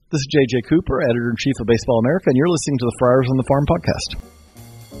This is J.J. Cooper, Editor-in-Chief of Baseball America, and you're listening to the Friars on the Farm podcast.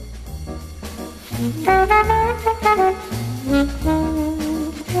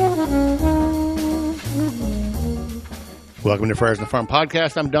 Welcome to Friars on the Farm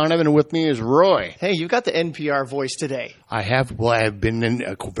podcast. I'm Donovan, and with me is Roy. Hey, you got the NPR voice today. I have. Well, I have been in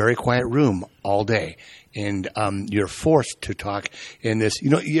a very quiet room all day, and you're forced to talk in this.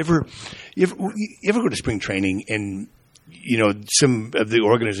 You know, you ever go to spring training, and you know some of the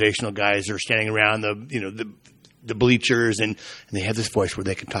organizational guys are standing around the bleachers, and they have this voice where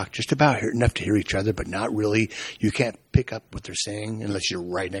they can talk just about enough to hear each other, but not really. You can't pick up what they're saying unless you're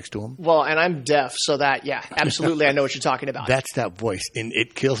right next to them. Well, and I'm deaf, so that, yeah, absolutely, I know what you're talking about. That's that voice, and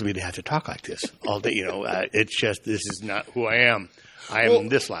it kills me to have to talk like this all day. You know, it's just, this is not who I am. I am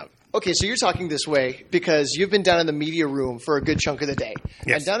this loud. Okay, so you're talking this way because you've been down in the media room for a good chunk of the day.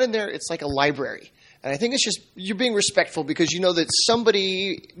 Yes. And down in there, it's like a library. And I think it's just you're being respectful because you know that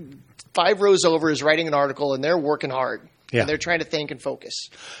somebody 5 rows over is writing an article and they're working hard. Yeah. And they're trying to think and focus.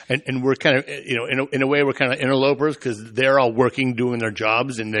 And we're kind of, you know, in a way, we're kind of interlopers because they're all working, doing their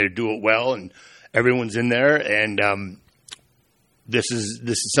jobs, and they do it well, and everyone's in there. And this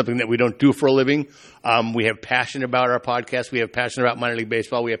is something that we don't do for a living. We have passion about our podcast. We have passion about minor league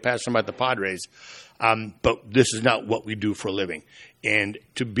baseball. We have passion about the Padres. But this is not what we do for a living. And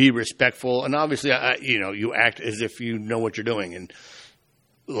to be respectful, and obviously, you act as if you know what you're doing. And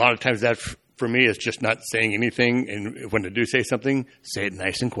a lot of times that, for me, is just not saying anything. And when I do say something, say it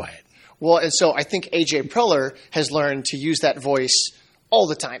nice and quiet. Well, and so I think A.J. Preller has learned to use that voice all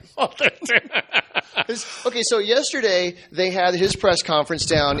the time. Okay, so yesterday they had his press conference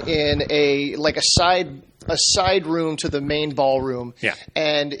down in a side room to the main ballroom. Yeah.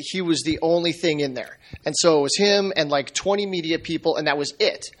 And he was the only thing in there. And so it was him and like 20 media people, and that was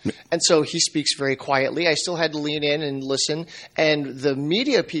it. And so he speaks very quietly. I still had to lean in and listen. And the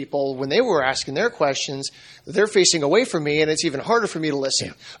media people, when they were asking their questions, they're facing away from me, and it's even harder for me to listen.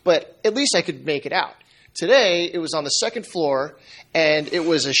 Yeah. But at least I could make it out. Today, it was on the second floor, and it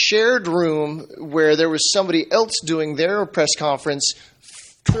was a shared room where there was somebody else doing their press conference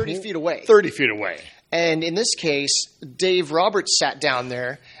 30 feet away. 30 feet away. And in this case, Dave Roberts sat down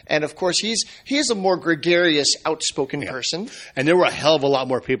there, and of course he is a more gregarious, outspoken person. And there were a hell of a lot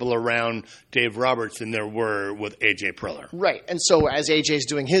more people around Dave Roberts than there were with A.J. Preller. Right. And so as A.J.'s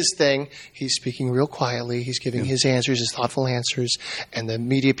doing his thing, he's speaking real quietly. He's giving his answers, his thoughtful answers, and the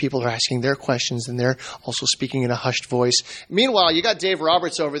media people are asking their questions, and they're also speaking in a hushed voice. Meanwhile, you got Dave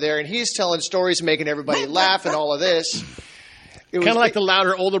Roberts over there, and he's telling stories, making everybody laugh and all of this. Kind of like the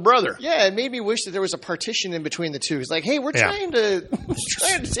louder older brother. Yeah, it made me wish that there was a partition in between the two. It's like, hey, we're trying to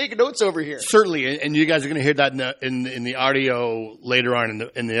take notes over here. Certainly, and you guys are going to hear that in the audio later on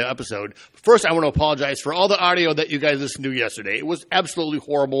in the episode. First, I want to apologize for all the audio that you guys listened to yesterday. It was absolutely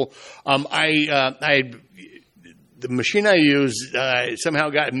horrible. The machine I used somehow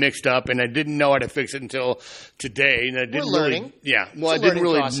got mixed up, and I didn't know how to fix it until today. And I didn't learning. I didn't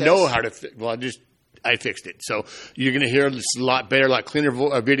really know how to. I fixed it. So you're going to hear this a lot better, a lot cleaner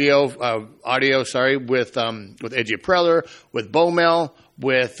audio, with A.J. Preller, with Bomel,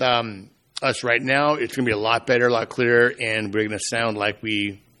 with us right now. It's going to be a lot better, a lot clearer, and we're going to sound like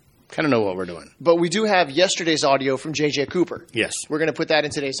we kind of know what we're doing. But we do have yesterday's audio from J.J. Cooper. Yes. We're going to put that in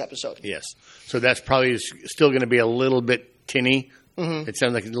today's episode. Yes. So that's probably still going to be a little bit tinny. Mm-hmm. It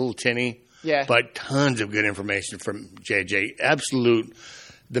sounds like a little tinny. Yeah. But tons of good information from J.J. Absolute.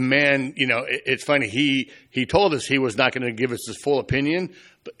 The man, it's funny. He told us he was not going to give us his full opinion,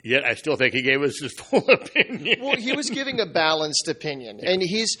 but yet I still think he gave us his full opinion. Well, he was giving a balanced opinion. And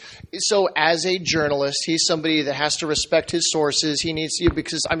so as a journalist, he's somebody that has to respect his sources. He needs to,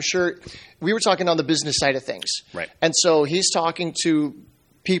 because I'm sure we were talking on the business side of things. Right. And so he's talking to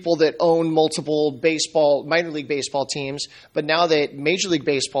people that own multiple minor league baseball teams, but now that Major League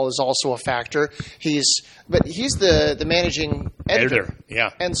Baseball is also a factor, he's the managing editor.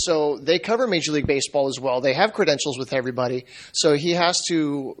 Yeah. And so they cover Major League Baseball as well. They have credentials with everybody, so he has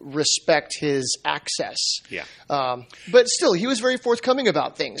to respect his access. Yeah. But still, he was very forthcoming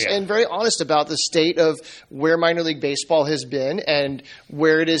about things and very honest about the state of where minor league baseball has been and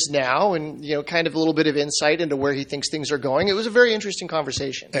where it is now, and kind of a little bit of insight into where he thinks things are going. It was a very interesting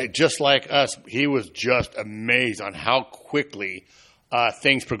conversation. Hey, just like us, he was just amazed on how quickly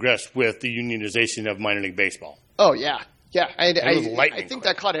things progressed with the unionization of minor league baseball. Oh, yeah. Yeah. I think quick.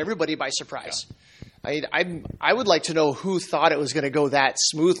 that caught everybody by surprise. Yeah. I would like to know who thought it was going to go that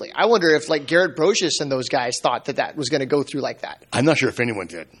smoothly. I wonder if Garrett Brocious and those guys thought that was going to go through like that. I'm not sure if anyone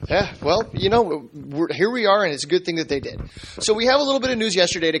did. Yeah, well, here we are, and it's a good thing that they did. So we have a little bit of news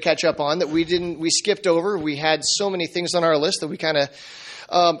yesterday to catch up on that we skipped over. We had so many things on our list that we kind of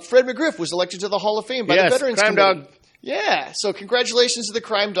Fred McGriff was elected to the Hall of Fame by the Veterans Crime Committee. Dog. Yeah, so congratulations to the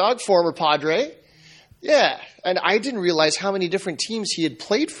Crime Dog, former Padre. Yeah, and I didn't realize how many different teams he had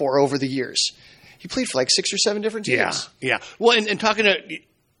played for over the years. He played for like 6 or 7 different teams. Yeah. Well, and talking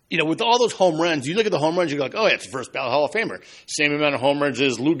to, with all those home runs, you look at the home runs, you go like, oh, yeah, it's the first ballot Hall of Famer. Same amount of home runs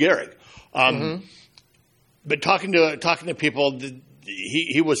as Lou Gehrig. But talking to people,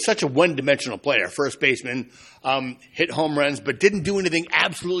 he was such a one-dimensional player. First baseman, hit home runs, but didn't do anything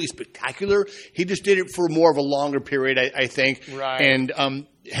absolutely spectacular. He just did it for more of a longer period, I think. Right. And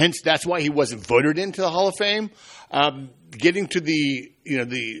hence, that's why he wasn't voted into the Hall of Fame. Getting to the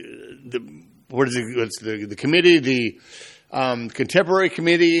committee, the contemporary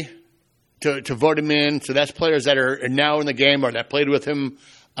committee to vote him in. So that's players that are now in the game or that played with him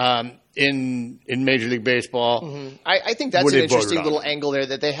in Major League Baseball. Mm-hmm. I think that's an interesting little angle there,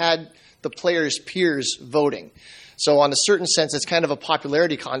 that they had the players' peers voting. So on a certain sense, it's kind of a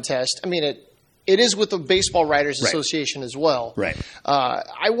popularity contest. I mean, it is with the Baseball Writers Association as well. Right.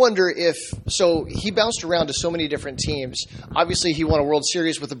 I wonder if – so he bounced around to so many different teams. Obviously, he won a World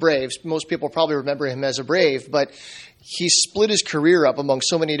Series with the Braves. Most people probably remember him as a Brave, but he split his career up among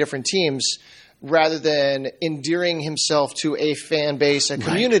so many different teams rather than endearing himself to a fan base, a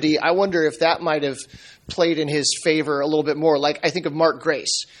community. I wonder if that might have played in his favor a little bit more. Like I think of Mark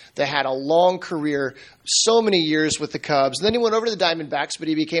Grace, that had a long career, so many years with the Cubs. And then he went over to the Diamondbacks, but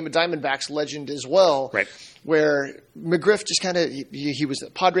he became a Diamondbacks legend as well. Right. Where McGriff just kind of he was a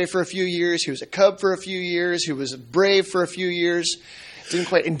Padre for a few years, he was a Cub for a few years, he was a Brave for a few years. Didn't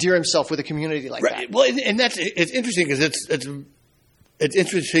quite endear himself with a community like that. Well, and it's interesting because it's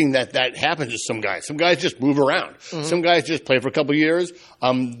interesting that happens to some guys. Some guys just move around. Mm-hmm. Some guys just play for a couple of years.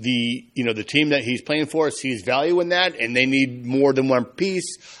 The team that he's playing for sees value in that, and they need more than one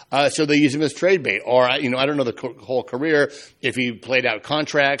piece, so they use him as trade bait. Or I don't know the whole career if he played out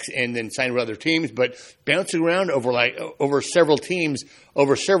contracts and then signed with other teams, but bouncing around over several teams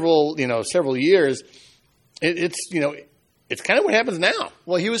over several years, it's kind of what happens now.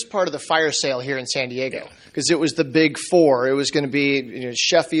 Well, he was part of the fire sale here in San Diego because it was the big four. It was going to be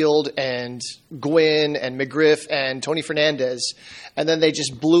Sheffield and Gwynn and McGriff and Tony Fernandez. And then they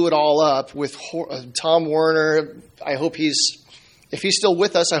just blew it all up with Tom Werner. If he's still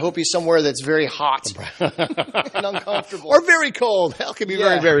with us, I hope he's somewhere that's very hot and uncomfortable. Or very cold. Hell, can be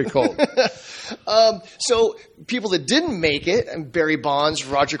very, very cold. So people that didn't make it, and Barry Bonds,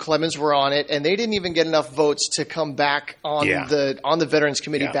 Roger Clemens were on it, and they didn't even get enough votes to come back on the Veterans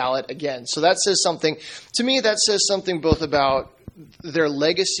Committee ballot again. So that says something. To me, that says something both about their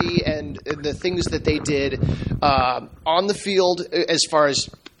legacy and the things that they did on the field as far as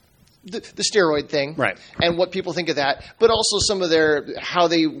the steroid thing, right, and what people think of that, but also some of how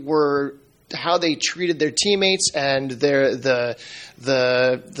they treated their teammates and the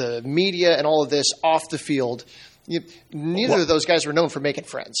media and all of this off the field. Neither of those guys were known for making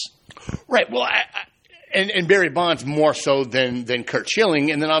friends. Right. Well, and Barry Bonds more so than Curt Schilling,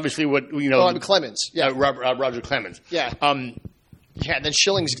 and then obviously Clemens, Roger Clemens, yeah. And then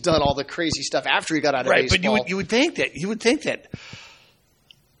Schilling's done all the crazy stuff after he got out of baseball. But you would think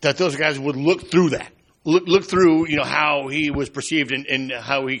that those guys would look through that. Look through, how he was perceived and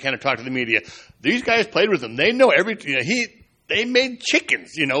how he kind of talked to the media. These guys played with him. They know everything. They made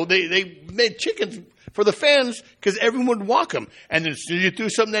chickens. They made chickens for the fans because everyone would walk him. And then as soon as you threw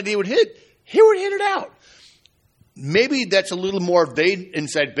something that he would hit it out. Maybe that's a little more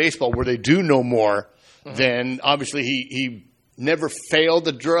inside baseball where they do know more than obviously he never failed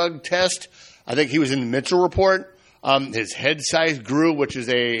the drug test. I think he was in the Mitchell report. His head size grew, which is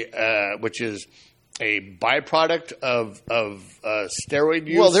a byproduct of steroid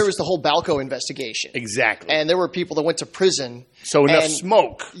use. Well, there was the whole Balco investigation. Exactly. And there were people that went to prison. So enough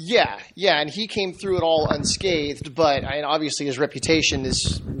smoke. Yeah, and he came through it all unscathed, but obviously his reputation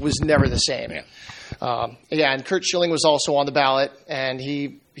was never the same. Yeah. And Curt Schilling was also on the ballot, and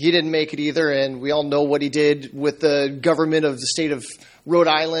he didn't make it either, and we all know what he did with the government of the state of Rhode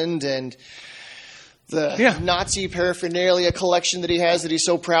Island and the Nazi paraphernalia collection that he has that he's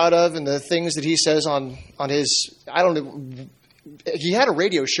so proud of, and the things that he says on his – I don't know – he had a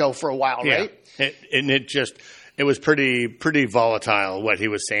radio show for a while, right? It was pretty volatile what he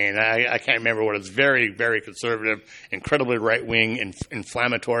was saying. I can't remember what it was. Very, very conservative, incredibly right-wing,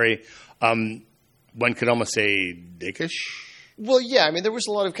 inflammatory. One could almost say dickish. Well, yeah. There was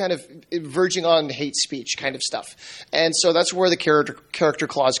a lot of kind of verging on hate speech kind of stuff. And so that's where the character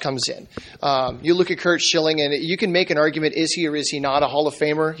clause comes in. You look at Curt Schilling, and you can make an argument, is he or is he not a Hall of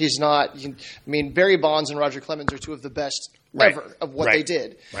Famer? He's not. Barry Bonds and Roger Clemens are two of the best ever of what they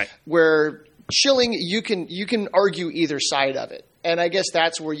did. Right. Where Schilling, you can argue either side of it. And I guess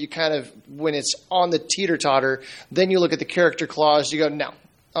that's where you kind of, when it's on the teeter-totter, then you look at the character clause, you go, no.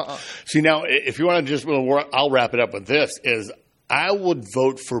 See, now, if you want to just, I'll wrap it up with this, is I would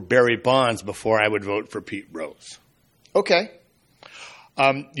vote for Barry Bonds before I would vote for Pete Rose. Okay.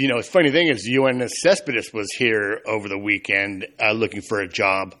 The funny thing is Yoenis Cespedes was here over the weekend looking for a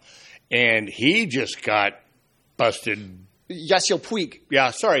job, and he just got busted. Yasiel Puig.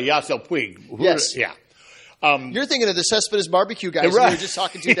 Yasiel Puig. Yes. Yeah. You're thinking of the Cespedes barbecue guys right. we were just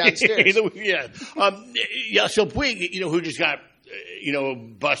talking to downstairs. Yeah. Yasiel Puig, who just got,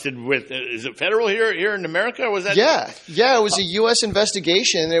 busted with, is it federal here in America? Or was that? Yeah. It was a U.S.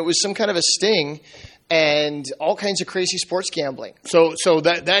 investigation. It was some kind of a sting and all kinds of crazy sports gambling. So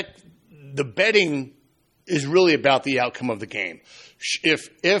that the betting is really about the outcome of the game.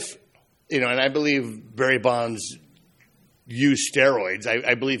 If and I believe Barry Bonds used steroids.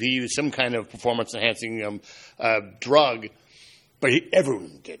 I believe he used some kind of performance-enhancing drug, but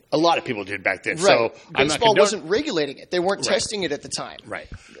everyone did. A lot of people did back then. Right. So baseball wasn't regulating it. They weren't testing it at the time. Right.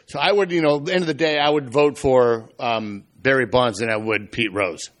 So I would, at the end of the day, I would vote for Barry Bonds than I would Pete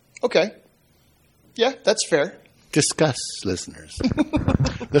Rose. Okay. Yeah, that's fair. Discuss, listeners.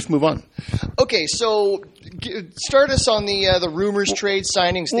 Let's move on. Okay, so start us on the rumors, trade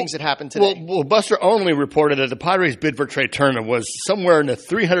signings, things that happened today. Well, Buster Olney reported that the Padres' bid for Trey Turner was somewhere in the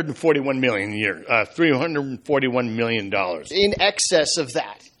 $341 million. In excess of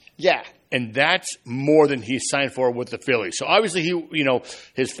that, yeah. And that's more than he signed for with the Phillies. So obviously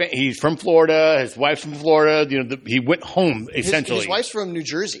he's from Florida. His wife's from Florida. He went home essentially. His wife's from New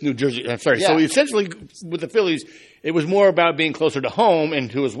Jersey. I'm sorry. Yeah. So essentially, with the Phillies, it was more about being closer to home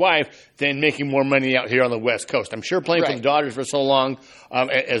and to his wife than making more money out here on the West Coast. I'm sure playing for the Dodgers for so long,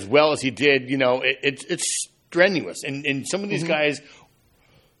 as well as he did, it's strenuous. And some of these guys,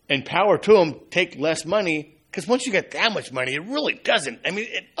 and power to them, take less money because once you get that much money, it really doesn't. I mean,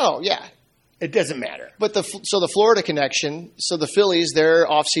 it doesn't matter. But the Florida connection, so the Phillies, their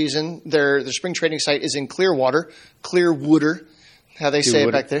offseason, their spring training site is in Clearwater, how they say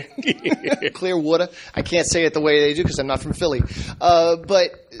it back there. Clearwater. I can't say it the way they do because I'm not from Philly.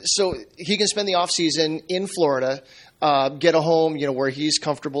 But so he can spend the offseason in Florida, get a home, where he's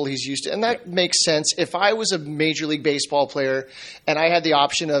comfortable, he's used to, and that makes sense. If I was a Major League Baseball player and I had the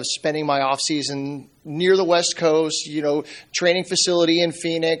option of spending my offseason near the West Coast, training facility in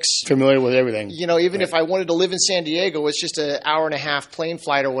Phoenix. Familiar with everything. Even if I wanted to live in San Diego, it's just an hour and a half plane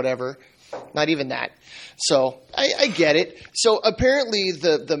flight or whatever. Not even that. So I get it. So apparently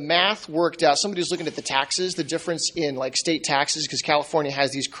the math worked out. Somebody was looking at the taxes, the difference in state taxes, because California has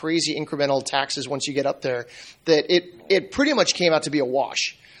these crazy incremental taxes once you get up there, that it pretty much came out to be a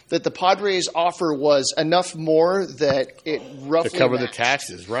wash. That the Padres' offer was enough more that it roughly to cover matched. the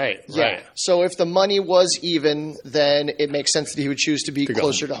taxes, right? Yeah. Right. So if the money was even, then it makes sense that he would choose to be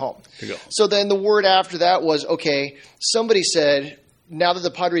closer to home. So then the word after that was, okay, somebody said, now that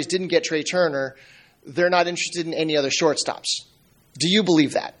the Padres didn't get Trey Turner, they're not interested in any other shortstops. Do you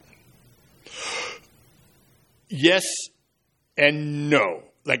believe that? Yes and no.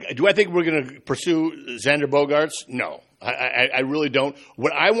 Do I think we're going to pursue Xander Bogaerts? No. I really don't.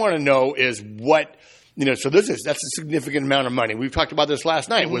 What I want to know is what so that's a significant amount of money. We've talked about this last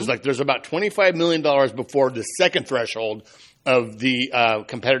night. It was there's about $25 million before the second threshold of the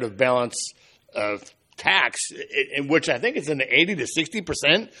competitive balance tax, in which I think it's in the 80 to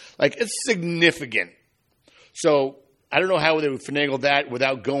 60%. It's significant. So I don't know how they would finagle that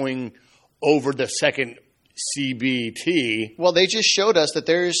without going over the second CBT. Well, they just showed us that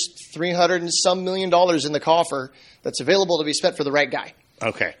there's $300 and some million in the coffer that's available to be spent for the right guy.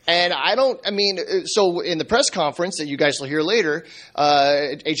 Okay. And so in the press conference that you guys will hear later,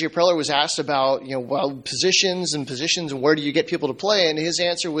 A.J. Preller was asked about, positions and where do you get people to play? And his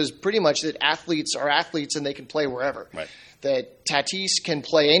answer was pretty much that athletes are athletes and they can play wherever. Right. That Tatis can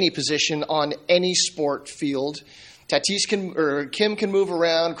play any position on any sport field. Kim can move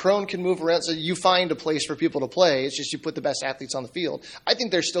around, Crone can move around, so you find a place for people to play. It's just you put the best athletes on the field. I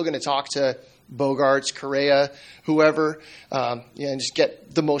think they're still going to talk to Bogaerts, Correa, whoever, and just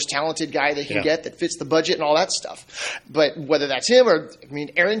get the most talented guy they can get that fits the budget and all that stuff. But whether that's him or,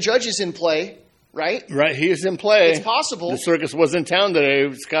 Aaron Judge is in play, right? Right, he is in play. It's possible. The circus was in town today.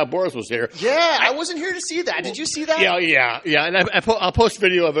 Scott Boras was here. Yeah, I wasn't here to see that. Did you see that? Yeah. And I'll post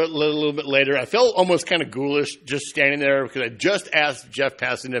video of it a little bit later. I felt almost kind of ghoulish just standing there because I just asked Jeff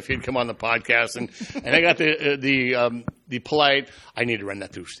Passan if he'd come on the podcast, and I got the polite, I need to run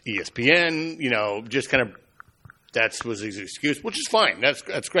that through ESPN, just kind of That was his excuse, which is fine.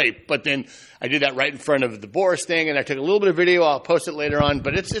 That's great. But then I did that right in front of the Boris thing, and I took a little bit of video. I'll post it later on.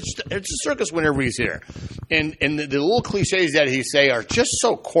 But it's a circus whenever he's here, and the little cliches that he say are just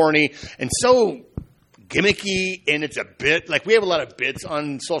so corny and so gimmicky, and it's a bit. Like, we have a lot of bits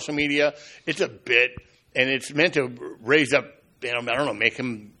on social media. It's a bit, and it's meant to raise up. I don't know, make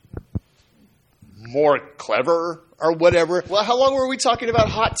him more clever or whatever. Well, how long were we talking about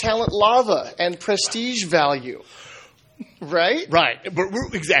hot talent lava and prestige value? Right? Right. But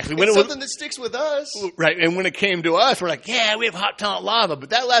exactly. It's something that sticks with us. Right. And when it came to us, we're like, yeah, we have hot talent lava.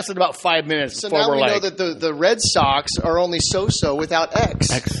 But that lasted about 5 minutes so before now we're we like, know that the Red Sox are only so-so without X.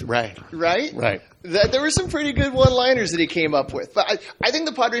 X, right. Right? Right. There were some pretty good one-liners that he came up with. But I think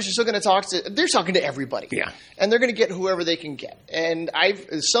the Padres are still going to they're talking to everybody. Yeah. And they're going to get whoever they can get. And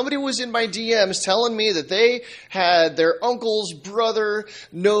somebody was in my DMs telling me that they had their uncle's brother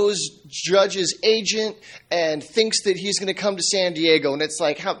knows Judge's agent and thinks that he's going to come to San Diego. And it's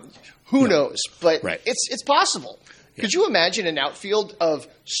like, who knows? But Right. it's possible. Yeah. Could you imagine an outfield of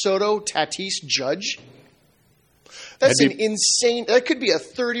Soto, Tatis, Judge? That's insane. That could be a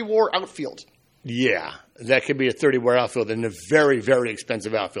 30-WAR outfield. Yeah, that could be a 30-WAR outfield and a very, very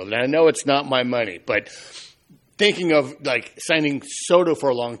expensive outfield. And I know it's not my money, but thinking of like signing Soto for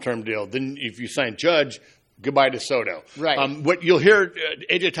a long-term deal, then if you sign Judge, goodbye to Soto. Right. What you'll hear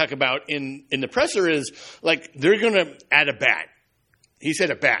AJ talk about in the presser is like they're going to add a bat. He said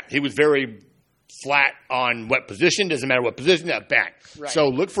a bat. He was very flat on what position. Doesn't matter what position, a bat. Right. So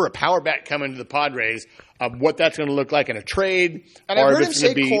look for a power bat coming to the Padres. What that's going to look like in a trade. And I've heard him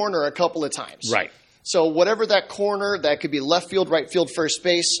say corner a couple of times. Right. So whatever that corner, that could be left field, right field, first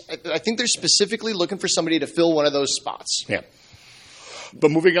base. I think they're specifically looking for somebody to fill one of those spots. Yeah.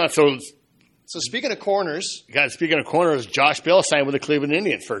 But moving on, so speaking of corners. Guys, speaking of corners, Josh Bell signed with the Cleveland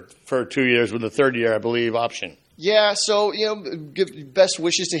Indians for 2 years with a third year, I believe, option. Yeah, so give best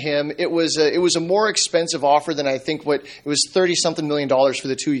wishes to him. It was a more expensive offer than I think it was $30-something million for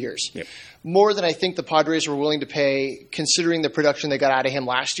the 2 years. Yep. More than I think the Padres were willing to pay, considering the production they got out of him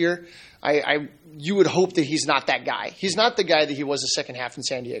last year. You would hope that he's not that guy. He's not the guy that he was the second half in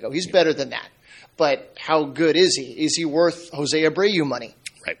San Diego. He's better than that. But how good is he? Is he worth Jose Abreu money?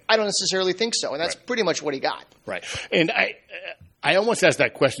 Right. I don't necessarily think so, and that's pretty much what he got. Right. And I almost asked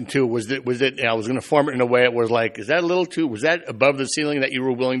that question too. Was it? I was going to form it in a way it was like, is that a little too? Was that above the ceiling that you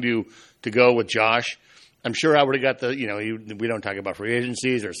were willing to go with Josh? I'm sure I would have got the. We don't talk about free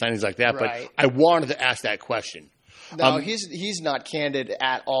agencies or signings like that, right. But I wanted to ask that question. No, he's not candid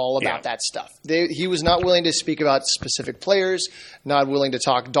at all about that stuff. He was not willing to speak about specific players, not willing to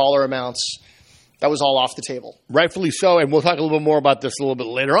talk dollar amounts. That was all off the table. Rightfully so, and we'll talk a little bit more about this a little bit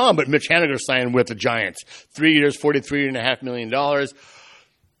later on, but Mitch Haniger signed with the Giants. 3 years, $43.5 million.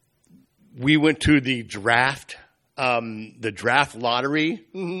 We went to the draft lottery,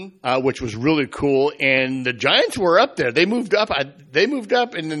 which was really cool, and the Giants were up there. They moved up.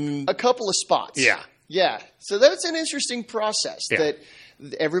 And then a couple of spots. Yeah. So that's an interesting process that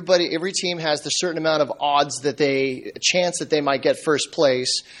every team has the certain amount of odds chance that they might get first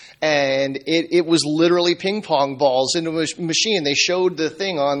place. And it was literally ping pong balls into a machine. They showed the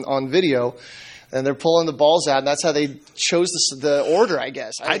thing on video, and they're pulling the balls out, and that's how they chose the order, I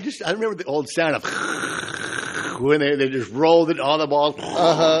guess. I remember the old sound of when they just rolled it, all the balls.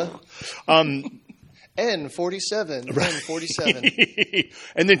 N47, N47.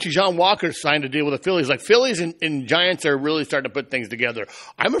 And then Tijuan Walker signed a deal with the Phillies. Like, Phillies and Giants are really starting to put things together.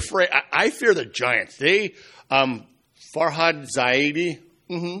 I fear the Giants. They, Farhad Zaidi,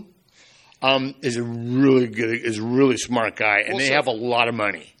 is a really smart guy, and they have a lot of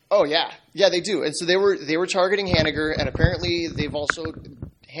money. Oh yeah, they do. And so they were targeting Haniger, and apparently they've also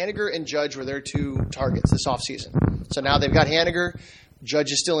Haniger and Judge were their two targets this offseason. So now they've got Haniger.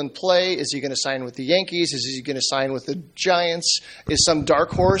 Judge is still in play. Is he going to sign with the Yankees? Is he going to sign with the Giants? Is some dark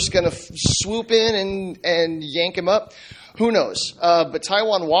horse going to swoop in and yank him up? Who knows? But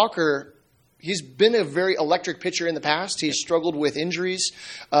Taijuan Walker, he's been a very electric pitcher in the past. He's struggled with injuries.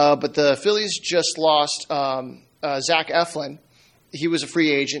 But the Phillies just lost Zach Eflin. He was a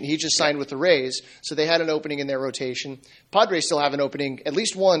free agent. He just signed with the Rays, so they had an opening in their rotation. Padres still have an opening, at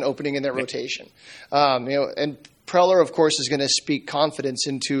least one opening in their rotation. And Preller, of course, is going to speak confidence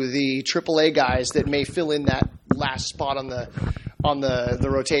into the AAA guys that may fill in that last spot on the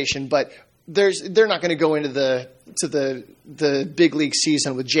rotation. But they're not going to go into the big league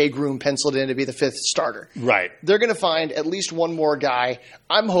season with Jay Groom penciled in to be the fifth starter. Right. They're going to find at least one more guy.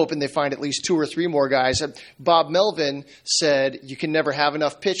 I'm hoping they find at least two or three more guys. Bob Melvin said you can never have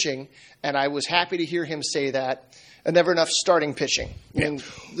enough pitching, and I was happy to hear him say that. and never enough starting pitching.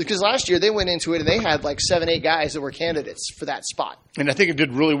 Because last year they went into it and they had like 7-8 guys that were candidates for that spot. And I think it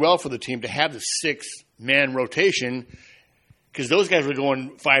did really well for the team to have the 6-man rotation because those guys were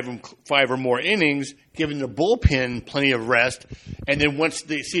going five or more innings, giving the bullpen plenty of rest. And then once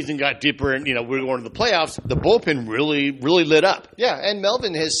the season got deeper and, we were going to the playoffs, the bullpen really, really lit up. Yeah, and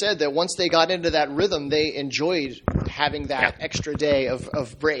Melvin has said that once they got into that rhythm, they enjoyed having that extra day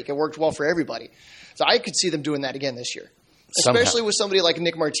of break. It worked well for everybody. So I could see them doing that again this year, especially with somebody like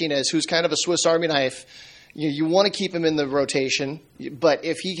Nick Martinez, who's kind of a Swiss Army knife. You want to keep him in the rotation, but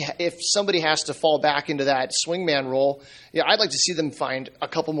if somebody has to fall back into that swingman role, I'd like to see them find a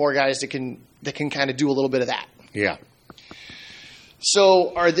couple more guys that can kind of do a little bit of that. Yeah.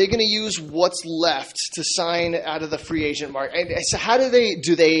 So are they going to use what's left to sign out of the free agent market? And so how do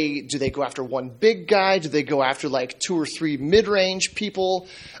they go after one big guy? Do they go after like 2 or 3 mid-range people?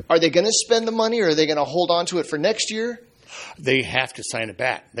 Are they going to spend the money, or are they going to hold on to it for next year? They have to sign a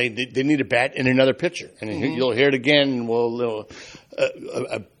bat. They need a bat and another pitcher. And you'll hear it again. Well,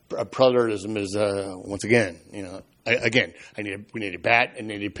 a preterism is once again. We need a bat and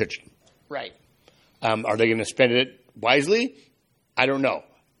they need pitching. Right. Are they going to spend it wisely? I don't know.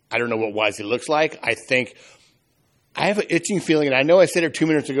 I don't know what wisely looks like. I have an itching feeling, and I know I said it 2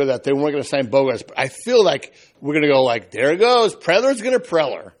 minutes ago that they weren't going to sign Bogaerts, but I feel like we're going to go like, there it goes. Preller's going to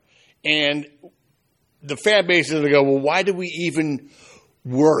Preller. And the fan base is going to go, well, why do we even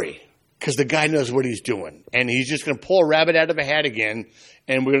worry? Because the guy knows what he's doing. And he's just going to pull a rabbit out of a hat again.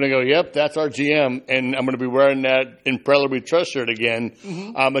 And we're going to go, yep, that's our GM. And I'm going to be wearing that in Preller We Trust shirt again.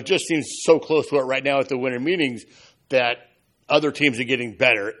 Mm-hmm. It just seems so close to it right now at the winter meetings that other teams are getting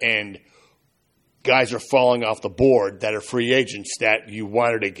better. And guys are falling off the board that are free agents that you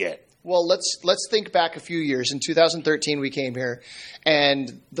wanted to get. Well, let's think back a few years. In 2013, we came here,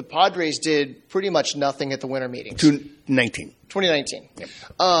 and the Padres did pretty much nothing at the winter meetings. 2019. Yep.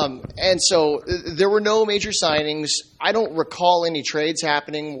 And so there were no major signings. I don't recall any trades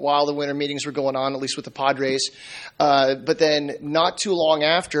happening while the winter meetings were going on, at least with the Padres. But then not too long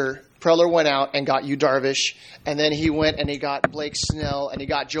after, Preller went out and got Yu Darvish, and then he went and he got Blake Snell, and he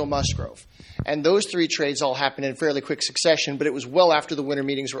got Joe Musgrove. And those 3 trades all happened in fairly quick succession, but it was well after the winter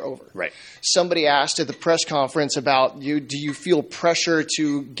meetings were over. Right. Somebody asked at the press conference about, do you feel pressure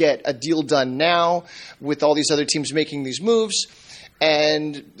to get a deal done now with all these other teams making these moves?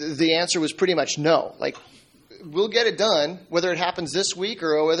 And the answer was pretty much no. Like, we'll get it done, whether it happens this week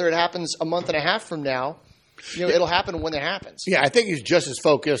or whether it happens a month and a half from now. It'll happen when it happens. Yeah, I think he's just as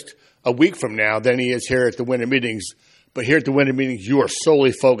focused a week from now than he is here at the winter meetings. But here at the winter meetings, you are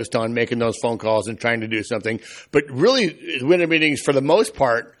solely focused on making those phone calls and trying to do something. But really, the winter meetings, for the most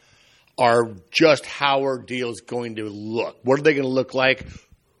part, are just how are deals going to look? What are they going to look like?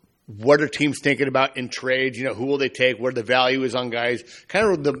 What are teams thinking about in trades? Who will they take? Where the value is on guys?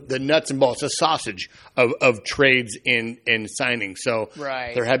 Kind of the nuts and bolts, the sausage of trades and signing. So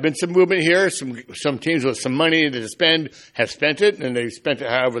There have been some movement here. Some teams with some money to spend have spent it, and they've spent it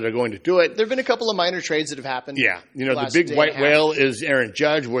however they're going to do it. There have been a couple of minor trades that have happened. Yeah. The big white whale is Aaron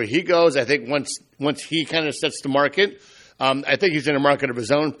Judge. Where he goes, I think once he kind of sets the market, I think he's in a market of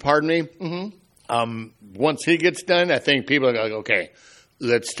his own, pardon me. Mm-hmm. Once he gets done, I think people are going, okay,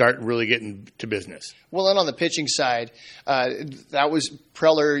 let's start really getting to business. Well, and on the pitching side, that was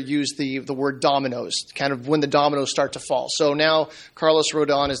Preller used the word dominoes, kind of when the dominoes start to fall. So now Carlos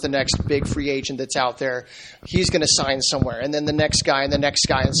Rodon is the next big free agent that's out there. He's going to sign somewhere, and then the next guy and the next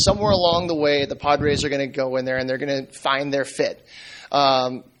guy. And somewhere along the way, the Padres are going to go in there and they're going to find their fit.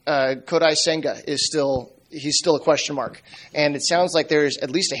 Kodai Senga is still a question mark. And it sounds like there's at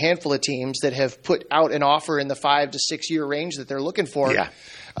least a handful of teams that have put out an offer in the 5 to 6 year range that they're looking for. Yeah.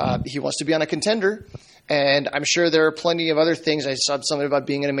 He wants to be on a contender. And I'm sure there are plenty of other things. I saw something about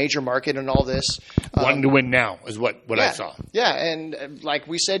being in a major market and all this. Wanting to win now is what I saw. Yeah, and like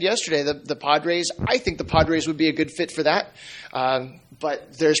we said yesterday, the Padres, I think the Padres would be a good fit for that.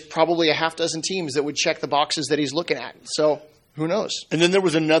 But there's probably a half dozen teams that would check the boxes that he's looking at. So who knows? And then there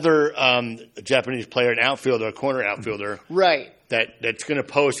was another Japanese player, an outfielder, a corner outfielder. Right. That's going to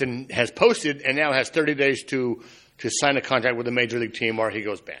post and has posted and now has 30 days to sign a contract with a major league team or he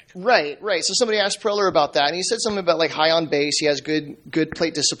goes back. Right. So somebody asked Preller about that, and he said something about like high on base. He has good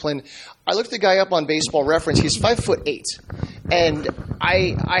plate discipline. I looked the guy up on Baseball Reference. He's 5'8", and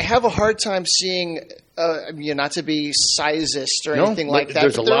I have a hard time seeing. Not to be sizist or anything like that.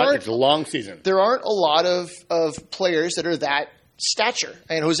 It's a long season. There aren't a lot of players that are that stature.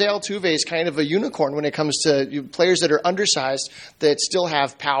 And Jose Altuve is kind of a unicorn when it comes to players that are undersized that still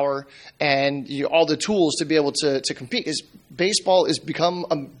have power and all the tools to be able to compete. Baseball has become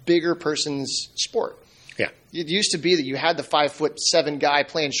a bigger person's sport. Yeah. It used to be that you had the 5'7" guy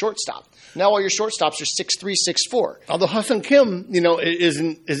playing shortstop. Now all your shortstops are 6'3", 6'4". Although Hassan Kim,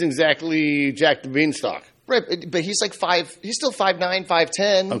 isn't exactly Jack the Beanstalk. Right, but he's like he's still 5'9",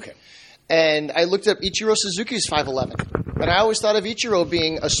 5'10". Okay. And I looked up Ichiro Suzuki's 5'11". But I always thought of Ichiro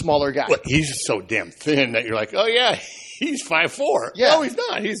being a smaller guy. Well, he's so damn thin that you're like, oh yeah, he's 5'4". Yeah. No, he's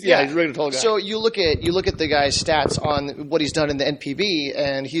not. He's a regular tall guy. So you look at the guy's stats on what he's done in the NPB,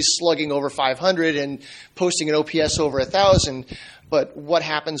 and he's slugging over 500 and posting an OPS over 1,000. But what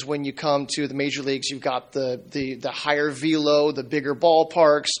happens when you come to the major leagues? You've got the higher velo, the bigger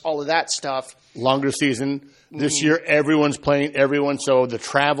ballparks, all of that stuff. Longer season. This year, everyone's playing everyone, so the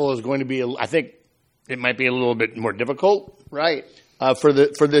travel is going to be, I think it might be a little bit more difficult. Right. For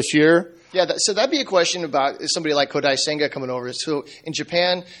this year. Yeah, so that'd be a question about somebody like Kodai Senga coming over. So in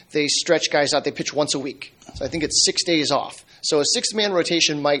Japan, they stretch guys out. They pitch once a week. So I think it's 6 days off. So a 6-man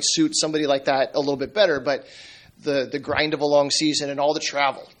rotation might suit somebody like that a little bit better, but the grind of a long season and all the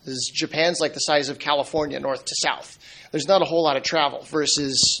travel. Japan's like the size of California, north to south. There's not a whole lot of travel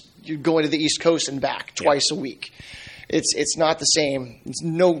versus you going to the East Coast and back twice a week. It's not the same. It's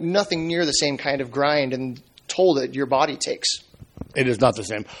nothing near the same kind of grind and toll that your body takes. It is not the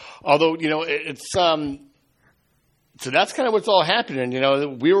same. Although, it's so that's kind of what's all happening.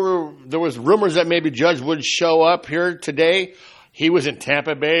 There was rumors that maybe Judge would show up here today. He was in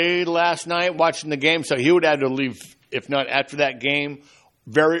Tampa Bay last night watching the game, so he would have to leave, if not after that game,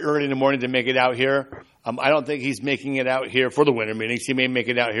 very early in the morning to make it out here. I don't think he's making it out here for the winter meetings. He may make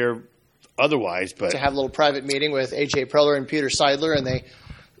it out here otherwise, but to have a little private meeting with AJ Preller and Peter Seidler, and they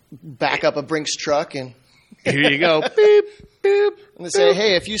back up a Brinks truck and here you go. Beep, beep. And they say,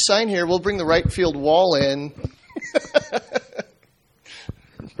 hey, if you sign here, we'll bring the right field wall in.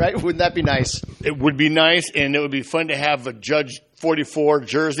 Right? Wouldn't that be nice? It would be nice, and it would be fun to have a Judge 44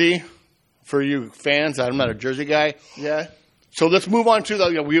 jersey for you fans. I'm not a jersey guy. Yeah. So let's move on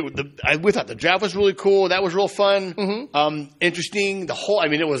to we thought the draft was really cool. That was real fun. Mm-hmm. Interesting.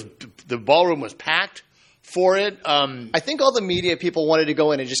 The ballroom was packed for it. I think all the media people wanted to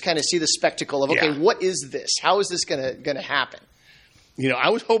go in and just kind of see the spectacle of, okay, what is this? How is this going to happen? I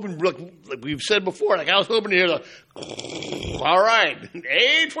was hoping, like we've said before, I was hoping to hear all right,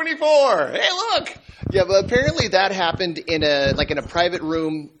 A24, hey, look. Yeah, but apparently that happened in a private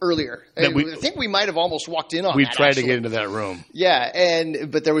room earlier. I think we might have almost walked in on we that. We tried actually to get into that room. Yeah,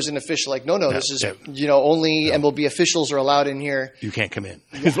 but there was an official like, no, this is, only MLB officials are allowed in here. You can't come in,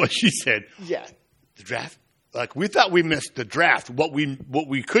 is what she said. Yeah. The draft? Like, we thought we missed the draft. What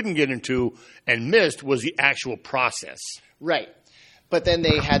we couldn't get into and missed was the actual process. Right. But then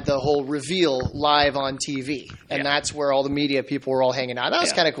they had the whole reveal live on TV, and that's where all the media people were all hanging out. That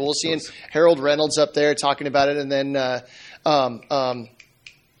was kind of cool, seeing Harold Reynolds up there talking about it, and then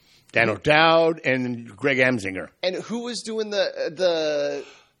Dan O'Dowd and Greg Amsinger. And who was doing the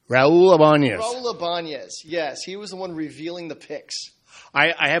Raul Ibanez. Raul Ibanez, yes. He was the one revealing the picks.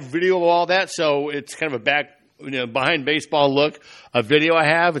 I have video of all that, so it's kind of a behind baseball look. A video I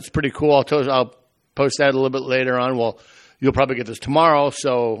have. It's pretty cool. I'll post that a little bit later on. Well, you'll probably get this tomorrow,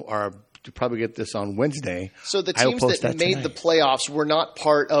 or you'll probably get this on Wednesday. So the teams that made the playoffs were not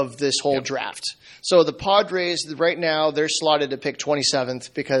part of this whole draft. So the Padres, right now, they're slotted to pick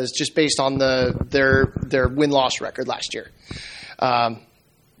 27th because just based on their win-loss record last year. And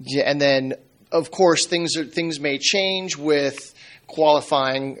then, of course, things may change with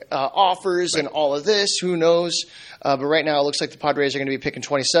qualifying offers and all of this. Who knows? But right now, it looks like the Padres are going to be picking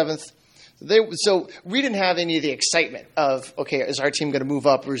 27th. So we didn't have any of the excitement of, okay, is our team going to move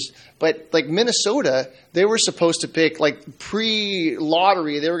up? But like Minnesota, they were supposed to pick like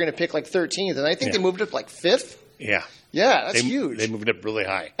pre-lottery, they were going to pick like 13th, and I think they moved up like 5th. Yeah. Yeah, that's huge. They moved up really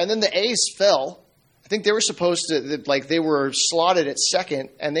high. And then the A's fell. I think they were supposed to, they were slotted at 2nd,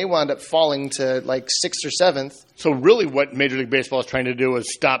 and they wound up falling to like 6th or 7th. So really what Major League Baseball is trying to do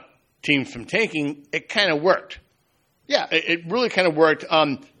is stop teams from tanking. It kind of worked. Yeah, it really kind of worked.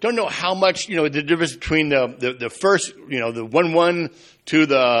 Don't know how much, the difference between the first, the 1-1 to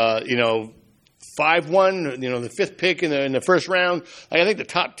the, 5-1, the 5th pick in the first round. Like, I think the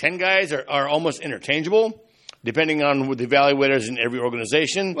top 10 guys are almost interchangeable, depending on the evaluators in every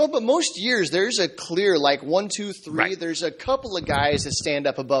organization. Well, but most years there's a clear, 1, 2, 3. Right. There's a couple of guys that stand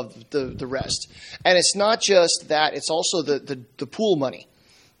up above the rest. And it's not just that, it's also the pool money.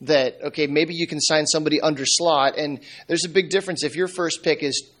 That, okay, maybe you can sign somebody under slot, and there's a big difference if your first pick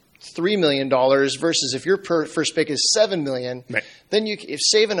is $3 million versus if your first pick is $7 million. Right. Then if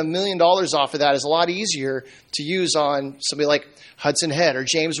saving $1 million off of that is a lot easier to use on somebody like Hudson Head or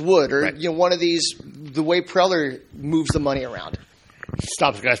James Wood or one of these, the way Preller moves the money around.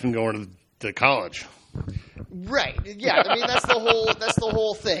 Stops guys from going to college. Right. Yeah. I mean, that's the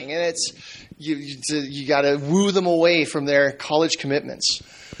whole thing, and it's you got to woo them away from their college commitments.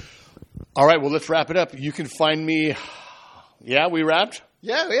 All right. Well, let's wrap it up. You can find me. Yeah, we wrapped.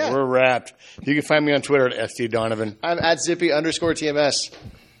 Yeah. We're wrapped. You can find me on Twitter at ST Donovan. I'm at Zippy_TMS.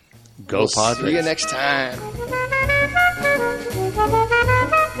 Go Padres. See you next time.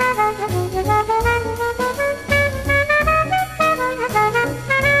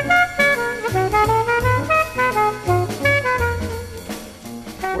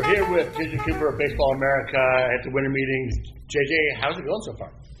 We're here with JJ Cooper of Baseball America at the winter meetings. JJ, how's it going so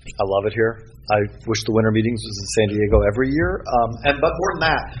far? I love it here. I wish the winter meetings was in San Diego every year. But more than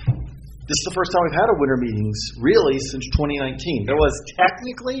that, this is the first time we've had a winter meetings really since 2019. There was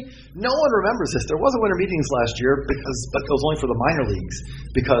technically, no one remembers this. There was a winter meetings last year but it was only for the minor leagues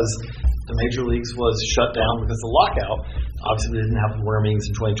because the major leagues was shut down because of the lockout. Obviously, we didn't have the winter meetings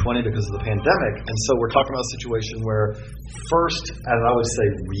in 2020 because of the pandemic. And so we're talking about a situation where first, as I would say,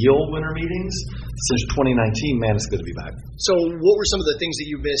 real winter meetings since 2019, man, it's good to be back. So what were some of the things that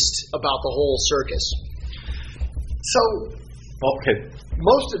you missed about the whole circus? So, okay,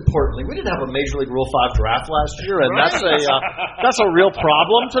 most importantly, we didn't have a Major League Rule 5 draft last year, and that's a real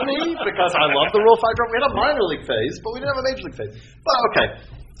problem to me because I love the Rule 5 draft. We had a minor league phase, but we didn't have a Major League phase. But okay,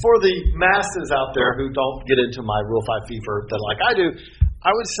 for the masses out there who don't get into my Rule 5 fever that like I do,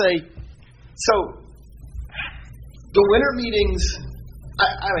 I would say, so the winter meetings,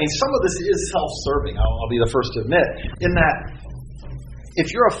 I mean, some of this is self-serving, I'll be the first to admit, in that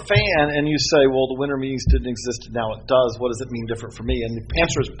if you're a fan and you say, well, the winter meetings didn't exist and now it does, what does it mean different for me? And the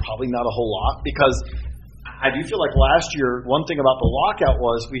answer is probably not a whole lot because I do feel like last year, one thing about the lockout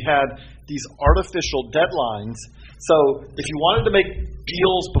was we had these artificial deadlines. So if you wanted to make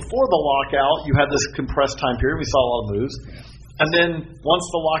deals before the lockout, you had this compressed time period. We saw a lot of moves. And then once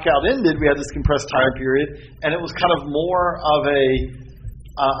the lockout ended, we had this compressed time period. And it was kind of more of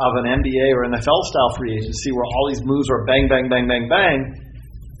an NBA or NFL style free agency where all these moves are bang, bang, bang, bang, bang.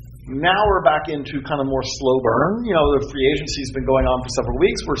 Now we're back into kind of more slow burn. You know, the free agency's been going on for several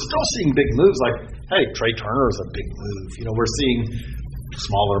weeks. We're still seeing big moves like, hey, Trey Turner is a big move. You know, we're seeing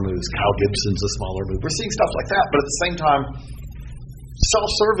smaller moves. Kyle Gibson's a smaller move. We're seeing stuff like that. But at the same time,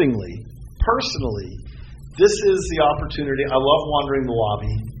 self-servingly, personally, this is the opportunity. I love wandering the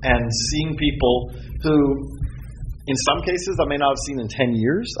lobby and seeing people who, in some cases, I may not have seen in 10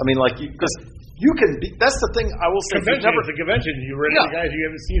 years. I mean, like, because you can be, that's the thing I will say. It's a convention. You run into guys you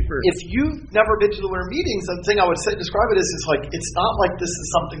haven't seen for. If you've never been to the winter meetings, the thing I would say, describe it as is like, it's not like this is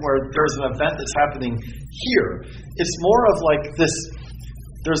something where there's an event that's happening here. It's more of like this,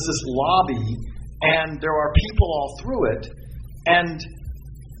 there's this lobby, and there are people all through it. And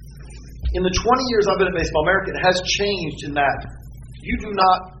in the 20 years I've been at Baseball America, it has changed in that you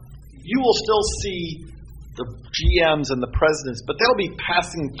will still see the GMs and the presidents, but they'll be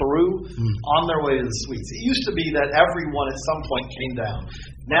passing through on their way to the suites. It used to be that everyone at some point came down.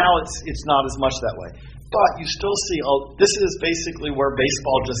 Now it's not as much that way. But you still see, this is basically where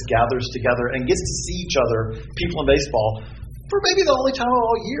baseball just gathers together and gets to see each other, people in baseball, for maybe the only time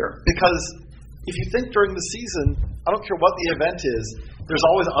all year. Because if you think during the season, I don't care what the event is, there's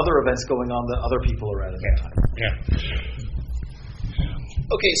always other events going on that other people are at that time. Yeah.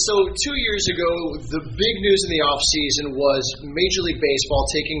 Okay, so 2 years ago, the big news in the offseason was Major League Baseball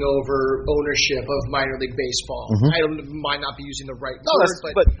taking over ownership of minor league baseball. I might not be using the right word,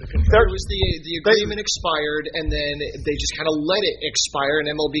 but there was the agreement expired, and then they just kind of let it expire,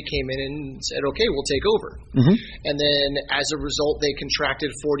 and MLB came in and said, okay, we'll take over. And then as a result, they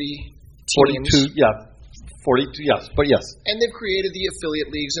contracted 40 teams. 42, yeah. 42, yes, but yes. And they've created the affiliate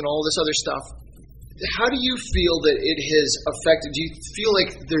leagues and all this other stuff. How do you feel that it has affected? Do you feel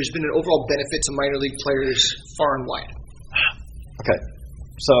like there's been an overall benefit to minor league players far and wide? Okay.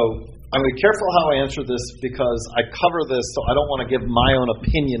 So I'm going to be careful how I answer this because I cover this, so I don't want to give my own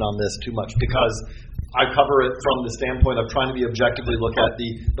opinion on this too much because I cover it from the standpoint of trying to be objectively look at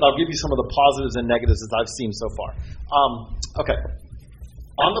but I'll give you some of the positives and negatives that I've seen so far. Okay.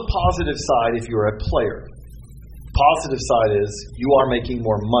 On the positive side, if you're a player, positive side is you are making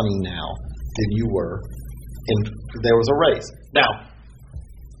more money now than you were, and there was a raise. Now,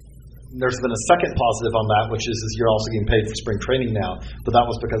 there's been a second positive on that, which is you're also getting paid for spring training now, but that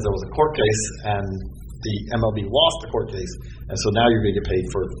was because there was a court case, and the MLB lost the court case, and so now you're going to get paid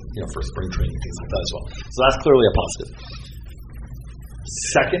for spring training, things like that as well. So that's clearly a positive.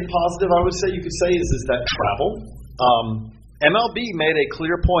 Second positive, I would say, you could say, is that travel. MLB made a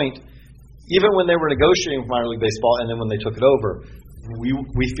clear point, even when they were negotiating with minor league baseball, and then when they took it over,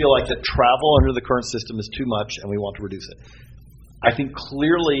 we feel like that travel under the current system is too much, and we want to reduce it. I think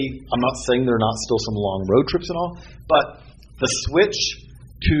clearly, I'm not saying there are not still some long road trips and all, but the switch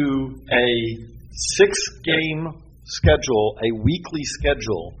to a 6-game schedule, a weekly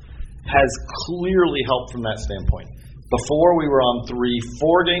schedule, has clearly helped from that standpoint. Before, we were on 3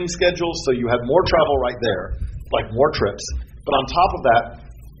 4-game schedules, so you had more travel right there, like more trips. But on top of that,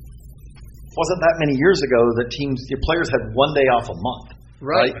 wasn't that many years ago that your players had 1 day off a month,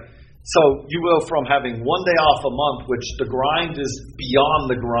 right? So you go from having 1 day off a month, which the grind is beyond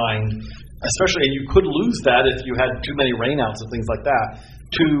the grind, especially, and you could lose that if you had too many rainouts and things like that,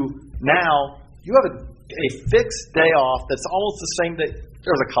 to now you have a fixed day off that's almost the same day.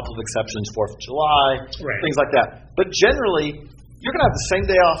 There's a couple of exceptions, 4th of July, things like that. But generally, you're going to have the same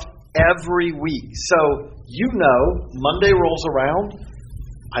day off every week. So Monday rolls around,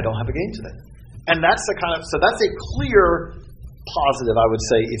 I don't have a game today. And that's that's a clear positive, I would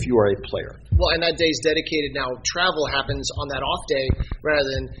say, if you are a player. Well, and that day's dedicated now. Travel happens on that off day rather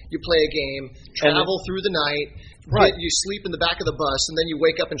than you play a game, travel through the night, you sleep in the back of the bus, and then you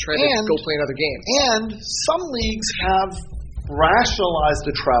wake up and try to go play another game. And some leagues have rationalized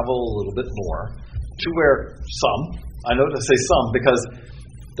the travel a little bit more to where I know to say some, because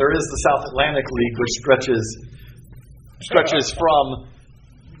there is the South Atlantic League, which stretches from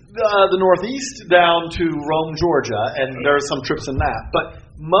the Northeast down to Rome, Georgia, and there are some trips in that. But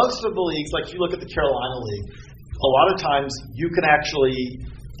most of the leagues, like you look at the Carolina League, a lot of times you can actually,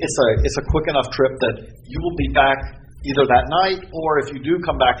 it's a quick enough trip that you will be back either that night, or if you do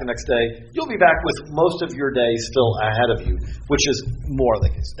come back the next day, you'll be back with most of your day still ahead of you, which is more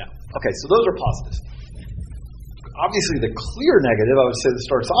the case now. Okay, so those are positives. Obviously, the clear negative, I would say, that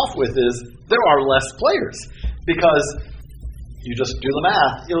starts off with is there are less players, because you just do the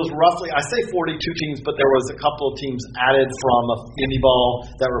math. It was roughly, I say 42 teams, but there was a couple of teams added from a indie ball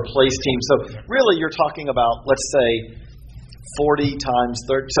that replaced teams. So really, you're talking about, let's say, 40 times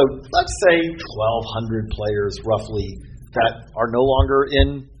 30. So let's say 1,200 players roughly that are no longer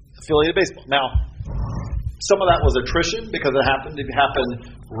in affiliated baseball. Now, some of that was attrition because it happened to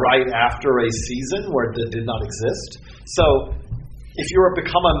happen right after a season where it did not exist. So if you were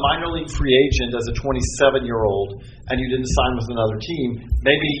become a minor league free agent as a 27-year-old and you didn't sign with another team,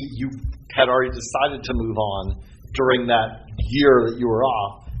 maybe you had already decided to move on during that year that you were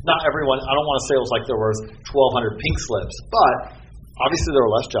off. Not everyone, I don't want to say it was like there was 1,200 pink slips, but obviously there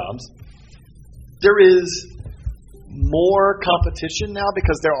were less jobs. There is more competition now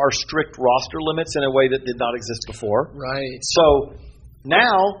because there are strict roster limits in a way that did not exist before. Right. So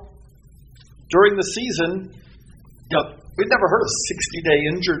now, during the season, we'd never heard of a 60-day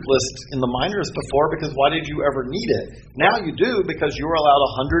injured list in the minors before, because why did you ever need it? Now you do, because you're allowed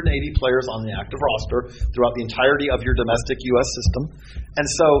 180 players on the active roster throughout the entirety of your domestic U.S. system. And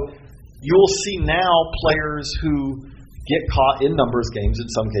so you'll see now players who get caught in numbers games in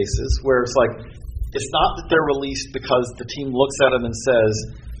some cases, where it's like, it's not that they're released because the team looks at them and says,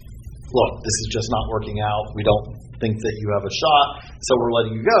 look, this is just not working out. We don't think that you have a shot, so we're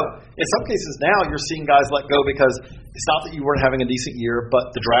letting you go. In some cases now, you're seeing guys let go because it's not that you weren't having a decent year,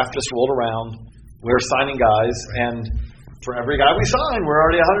 but the draft just rolled around. We're signing guys, and for every guy we sign, we're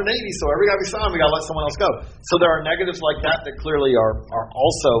already 180, so every guy we sign, we got to let someone else go. So there are negatives like that clearly are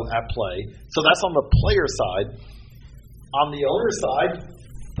also at play. So that's on the player side. On the owner side,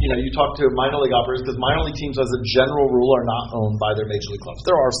 you talk to minor league operators, because minor league teams, as a general rule, are not owned by their major league clubs.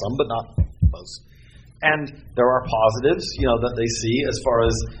 There are some, but not most. And there are positives, that they see, as far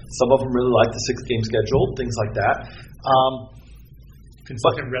as some of them really like the 6-game schedule, things like that.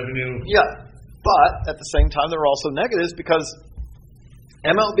 Consistent revenue. Yeah. But at the same time, there are also negatives, because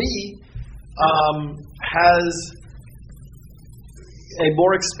MLB has a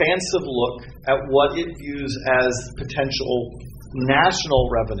more expansive look at what it views as potential national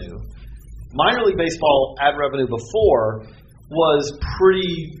revenue. Minor league baseball ad revenue before was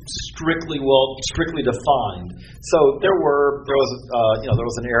pretty strictly defined. So there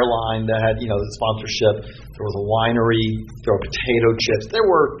was an airline that had the sponsorship. There was a winery. There were potato chips. There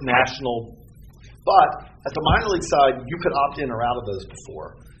were national, but at the minor league side, you could opt in or out of those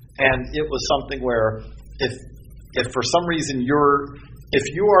before, and it was something where if for some reason if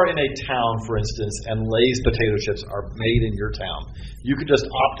you are in a town, for instance, and Lay's potato chips are made in your town, you could just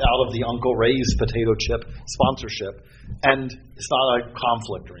opt out of the Uncle Ray's potato chip sponsorship, and it's not a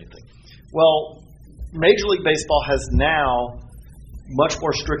conflict or anything. Well, Major League Baseball has now much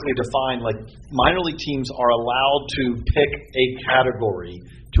more strictly defined, like minor league teams are allowed to pick a category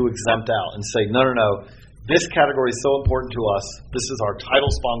to exempt out and say, no, this category is so important to us. This is our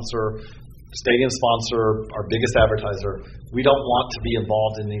title sponsor, stadium sponsor, our biggest advertiser. We don't want to be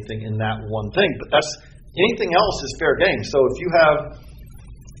involved in anything in that one thing. But that's Anything else is fair game. So if you have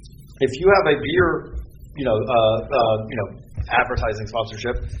a beer, advertising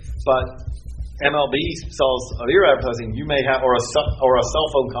sponsorship, but MLB sells a beer advertising, you may have, or a cell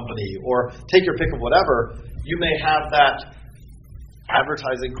phone company, or take your pick of whatever, you may have that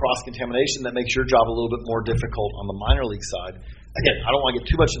advertising cross-contamination that makes your job a little bit more difficult on the minor league side. Again, I don't want to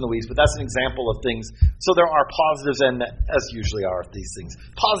get too much in the weeds, but that's an example of things. So there are positives and, as usually are these things,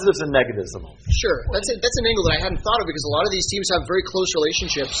 positives and negatives of them. Sure. That's an angle that I hadn't thought of, because a lot of these teams have very close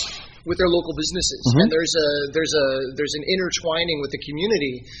relationships with their local businesses, and there's an intertwining with the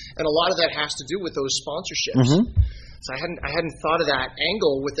community, and a lot of that has to do with those sponsorships. So I hadn't thought of that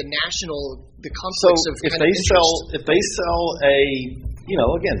angle with the conflicts of if kind of interest. if they sell a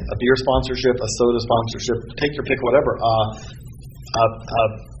beer sponsorship, a soda sponsorship, take your pick, whatever,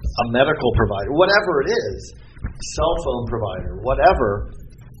 a medical provider, whatever it is, cell phone provider, whatever.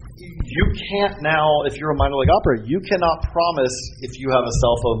 You can't now, if you're a minor league operator, you cannot promise, if you have a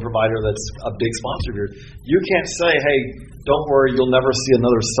cell phone provider that's a big sponsor of yours, you can't say, hey, don't worry, you'll never see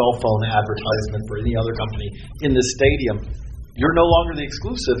another cell phone advertisement for any other company in this stadium. You're no longer the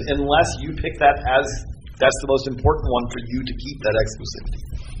exclusive unless you pick that as that's the most important one for you to keep that exclusivity.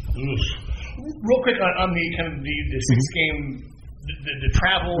 Real quick on the kind of the 6-game. The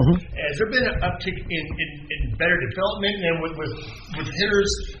travel, has there been an uptick in better development, and with hitters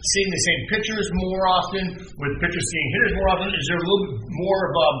seeing the same pitchers more often, with pitchers seeing hitters more often? Is there a little bit more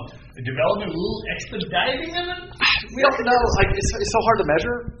of a development, a little expediting in it? We don't know. It's so hard to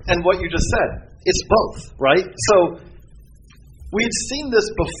measure. And what you just said, it's both, right? So we'd seen this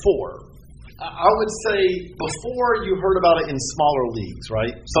before. I would say before you heard about it in smaller leagues,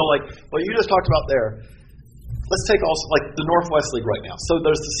 right? So like what you just talked about there. Let's take also like the Northwest League right now. So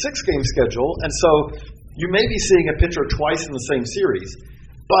there's the 6-game schedule, and so you may be seeing a pitcher twice in the same series,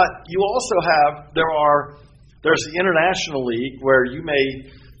 but you also have there's the International League where you may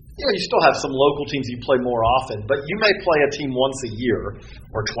you still have some local teams you play more often, but you may play a team once a year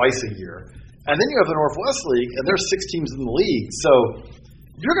or twice a year, and then you have the Northwest League, and there's 6 teams in the league, so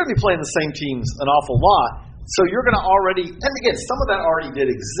you're going to be playing the same teams an awful lot. So you're going to already, and again, some of that already did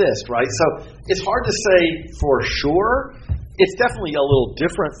exist, right? So it's hard to say for sure. It's definitely a little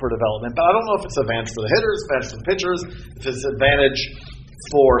different for development, but I don't know if it's advantage for the hitters, advantage for the pitchers, if it's advantage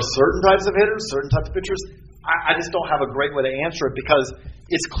for certain types of hitters, certain types of pitchers. I just don't have a great way to answer it because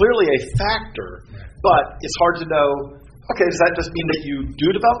it's clearly a factor, but it's hard to know, okay, does that just mean that you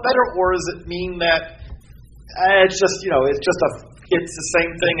do develop better, or does it mean that it's just the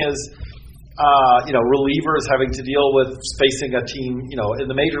same thing as relievers having to deal with facing a team, in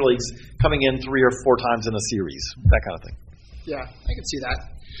the major leagues coming in 3 or 4 times in a series, that kind of thing. Yeah, I can see that.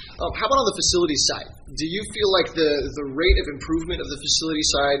 How about on the facility side? Do you feel like the rate of improvement of the facility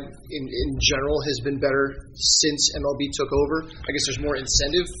side in general has been better since MLB took over? I guess there's more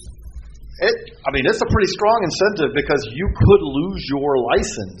incentive. It's a pretty strong incentive because you could lose your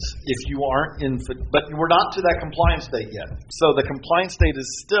license if you aren't but we're not to that compliance date yet. So the compliance date is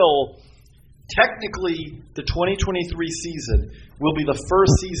still. Technically, the 2023 season will be the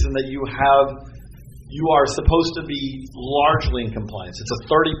first season that you are supposed to be largely in compliance. It's a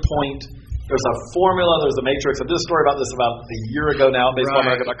 30-point, there's a formula, there's a matrix. I did a story about this about a year ago now,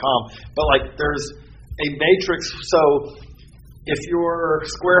 baseballamerica.com. But there's a matrix. So if your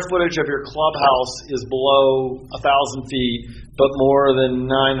square footage of your clubhouse is below 1,000 feet, but more than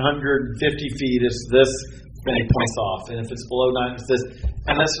 950 feet, it's this many points off, and if it's below 9, it's this.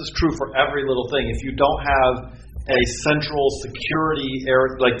 And this is true for every little thing. If you don't have a central security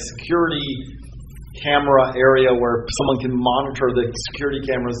area, like security camera area where someone can monitor the security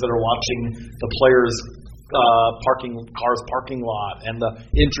cameras that are watching the players' parking lot and the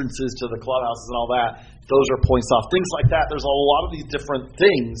entrances to the clubhouses and all that, those are points off. Things like that. There's a lot of these different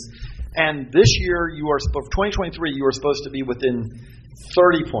things. And this year, 2023, you are supposed to be within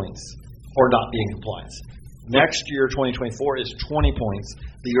 30 points or not being in compliance. Next year, 2024, is 20 points.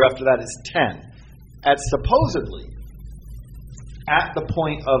 The year after that is 10. Supposedly, at the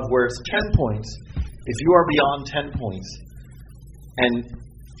point of where it's 10 points, if you are beyond 10 points, and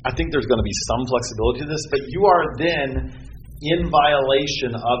I think there's going to be some flexibility to this, but you are then in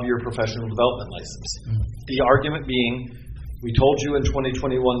violation of your professional development license. The argument being, we told you in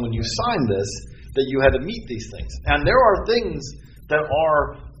 2021 when you signed this that you had to meet these things. And there are things that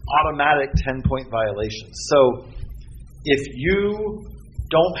are automatic 10-point violations. So if you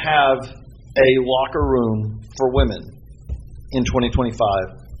don't have a locker room for women in 2025,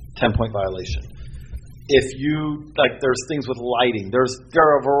 10-point violation. If you, there's things with lighting. There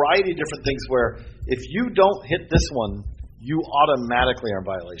are a variety of different things where if you don't hit this one, you automatically are in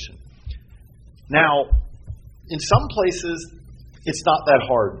violation. Now, in some places, it's not that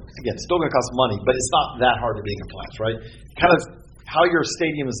hard. Again, it's still going to cost money, but it's not that hard to be in compliance, right? Kind of how your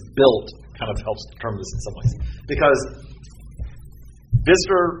stadium is built kind of helps determine this in some ways. Because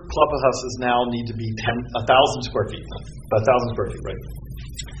visitor clubhouses now need to be 1,000 square feet. 1,000 square feet, right?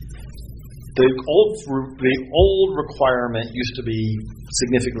 The old requirement used to be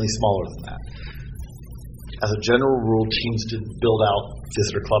significantly smaller than that. As a general rule, teams did build out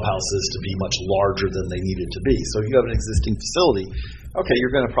visitor clubhouses to be much larger than they needed to be. So if you have an existing facility, okay,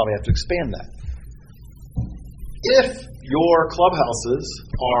 you're going to probably have to expand that. If your clubhouses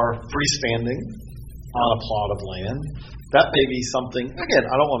are freestanding on a plot of land, that may be something, again,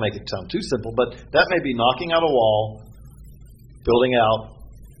 I don't want to make it sound too simple, but that may be knocking out a wall, building out,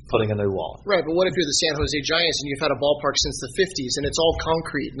 putting a new wall. Right, but what if you're the San Jose Giants and you've had a ballpark since the 50s and it's all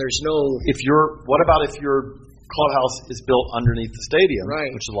concrete and there's no... What about if your clubhouse is built underneath the stadium,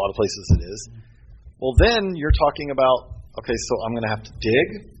 right, which a lot of places it is? Well, then you're talking about, okay, so I'm going to have to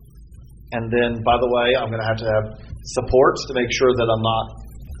dig, and then, by the way, I'm going to have supports to make sure that I'm not...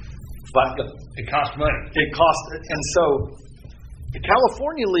 It costs money. And so the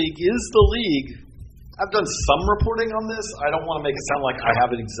California League is the league. I've done some reporting on this. I don't want to make it sound like I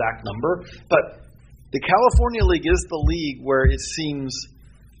have an exact number, but the California League is the league where it seems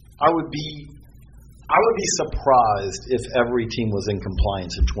I would be surprised if every team was in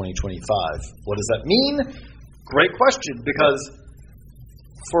compliance in 2025. What does that mean? Great question, because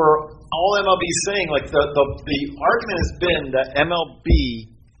for all MLB saying, like the argument has been that MLB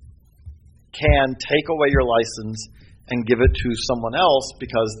can take away your license and give it to someone else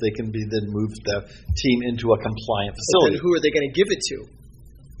because they can be then move the team into a compliant facility. Then who are they going to give it to?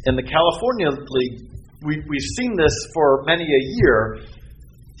 In the California League, we've seen this for many a year.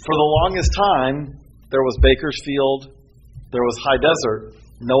 For the longest time, there was Bakersfield, there was High Desert.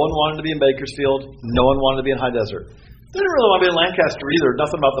 No one wanted to be in Bakersfield. No one wanted to be in High Desert. They didn't really want to be in Lancaster either.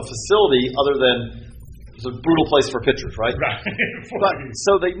 Nothing about the facility other than it's a brutal place for pitchers, right? Right. But,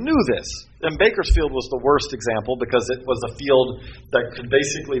 so they knew this. And Bakersfield was the worst example because it was a field that could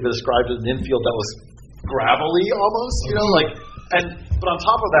basically be described as an infield that was gravelly almost, but on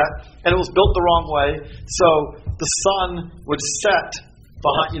top of that, and it was built the wrong way, so the sun would set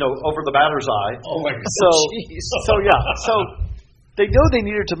behind, over the batter's eye. Oh my God. So they know they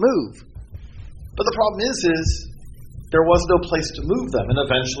needed to move. But the problem is there was no place to move them, and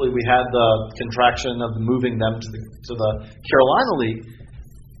eventually we had the contraction of moving them to the Carolina League.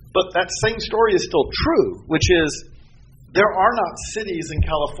 But that same story is still true, which is there are not cities in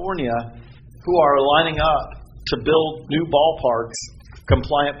California who are lining up to build new ballparks,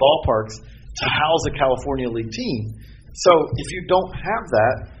 compliant ballparks, to house a California League team. So if you don't have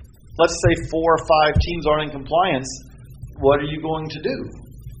that, let's say 4 or 5 teams aren't in compliance, what are you going to do?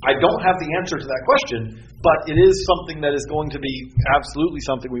 I don't have the answer to that question, but it is something that is going to be absolutely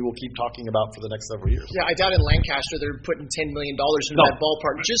something we will keep talking about for the next several years. Yeah, I doubt in Lancaster they're putting $10 million into that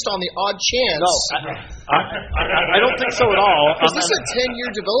ballpark just on the odd chance. No, I don't think so at all. Because this is a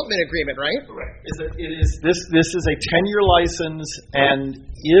 10-year development agreement, right? This is a 10-year license, and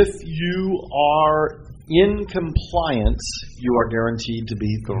if you are in compliance, you are guaranteed to be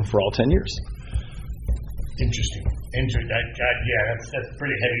for all 10 years. Interesting. That's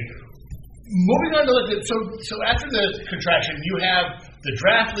pretty heavy. Moving on to so after the contraction, you have the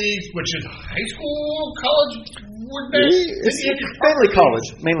draft leagues, which is high school, college,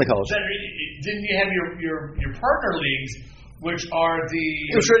 mainly college. Didn't you have your partner leagues, which are the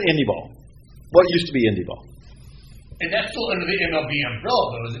Indie Ball? What used to be Indie Ball? And that's still under the MLB umbrella,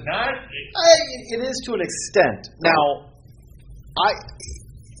 though, is it not? It is to an extent. Now,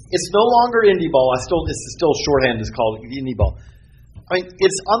 it's no longer Indie Ball. It's still shorthand is called Indie Ball. I mean,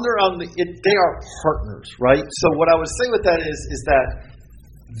 it's they are partners, right? So what I would say with that is that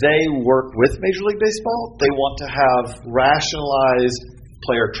they work with Major League Baseball. They want to have rationalized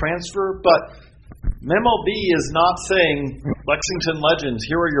player transfer, but MLB is not saying, Lexington Legends,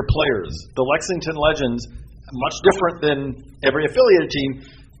 here are your players. The Lexington Legends, much different than every affiliated team,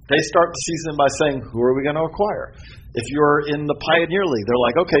 they start the season by saying, who are we going to acquire? If you're in the Pioneer League, they're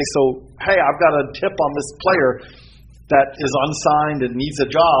like, okay, so, hey, I've got a tip on this player that is unsigned and needs a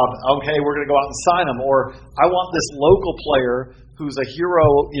job. Okay, we're going to go out and sign him. Or I want this local player who's a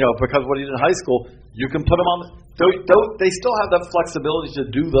hero, because of what he did in high school. You can put him on. They still have that flexibility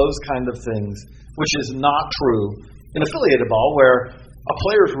to do those kind of things, which is not true in affiliated ball, where a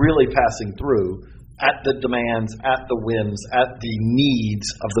player is really passing through at the demands, at the whims, at the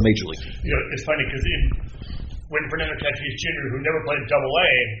needs of the major league. It's funny because when Fernando Tatis Jr., who never played Double A,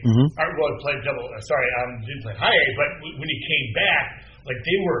 didn't play High A, but when he came back, like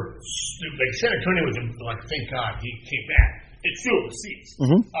they were like San Antonio was like, thank God he came back. It filled the seats.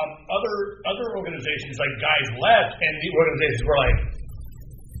 Mm-hmm. Other organizations, like guys left, and the organizations were like,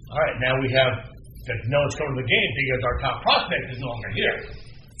 all right, now we have no one's coming to the game because our top prospect is no longer here.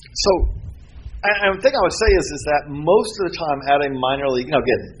 So, and the thing I would say is that most of the time at a minor league,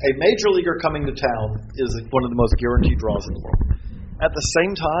 again, a major leaguer coming to town is one of the most guaranteed draws in the world. At the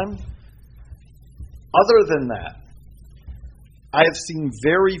same time, other than that, I have seen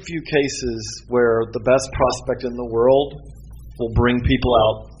very few cases where the best prospect in the world will bring people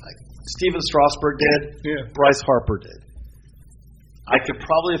out. Like Steven Strasburg did, Bryce Harper did. I could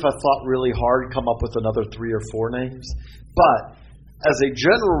probably, if I thought really hard, come up with another 3 or 4 names. But as a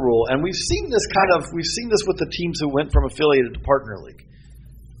general rule, and we've seen this with the teams who went from affiliated to partner league.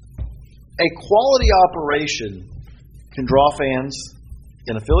 A quality operation can draw fans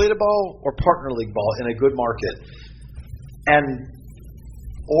in affiliated ball or partner league ball in a good market,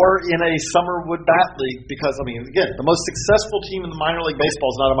 or in a Summerwood Bat League, because, again, the most successful team in the minor league baseball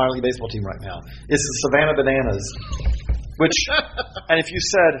is not a minor league baseball team right now. It's the Savannah Bananas, which, and if you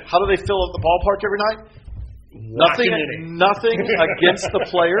said, how do they fill up the ballpark every night? Nothing against the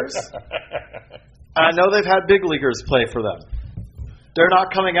players. I know they've had big leaguers play for them. They're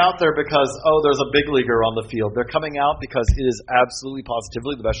not coming out there because, there's a big leaguer on the field. They're coming out because it is absolutely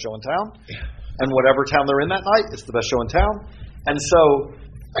positively the best show in town. And whatever town they're in that night, it's the best show in town. And so,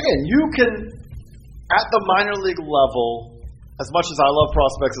 again, you can, at the minor league level, as much as I love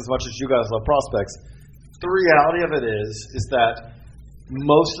prospects, as much as you guys love prospects, the reality of it is that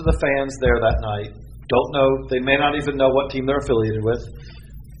most of the fans there that night don't know, they may not even know what team they're affiliated with,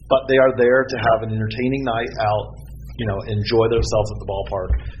 but they are there to have an entertaining night out, enjoy themselves at the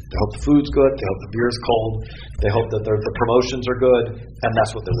ballpark. They hope the food's good, they hope the beer's cold, they hope that the promotions are good, and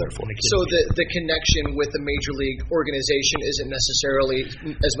that's what they're there for. So the connection with the major league organization isn't necessarily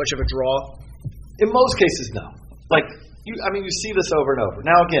as much of a draw? In most cases, no. You see this over and over.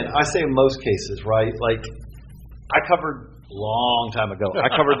 Now, again, I say in most cases, right? Like, I covered a long time ago. I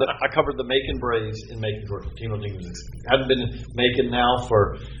covered the Macon Braves in Macon, Georgia. Team hadn't been in Macon now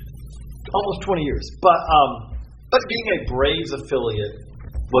for almost 20 years. But being a Braves affiliate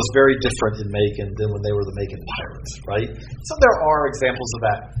was very different in Macon than when they were the Macon Pirates, right? So there are examples of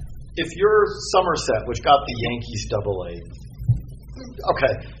that. If you're Somerset, which got the Yankees AA,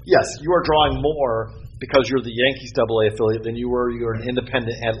 okay, yes, you are drawing more because you're the Yankees AA affiliate than you're an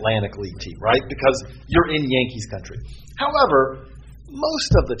independent Atlantic League team, right? Because you're in Yankees country. However,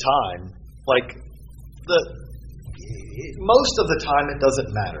 most of the time, it doesn't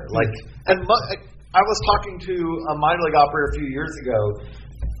matter. I was talking to a minor league operator a few years ago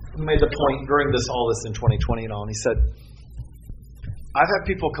who made the point during all this in 2020 and all, and he said, I've had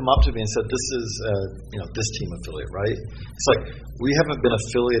people come up to me and said, this is this team affiliate, right? It's like, we haven't been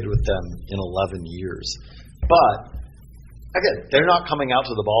affiliated with them in 11 years. But, again, they're not coming out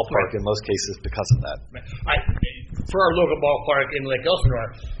to the ballpark in most cases because of that. For our local ballpark in Lake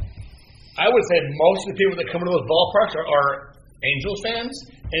Elsinore, I would say most of the people that come to those ballparks are Angels fans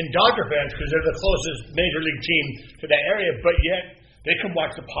and Dodger fans because they're the closest major league team to that area, but yet they come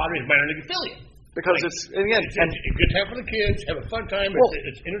watch the Padres minor league affiliate. Because it's a good time for the kids, have a fun time,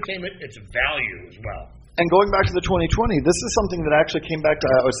 it's entertainment, it's value as well. And going back to the 2020, this is something that actually came back to,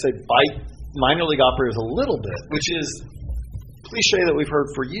 I would say, bite minor league operators a little bit, which is cliche that we've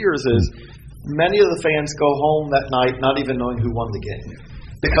heard for years is many of the fans go home that night not even knowing who won the game.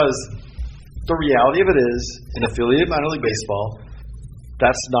 Because the reality of it is, in affiliated minor league baseball,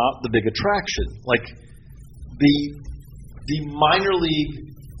 that's not the big attraction. Like, the minor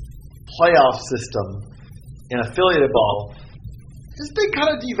league playoff system in affiliated ball has been kind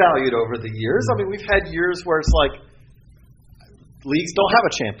of devalued over the years. We've had years where it's like leagues don't have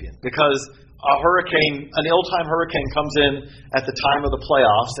a champion because an ill-timed hurricane comes in at the time of the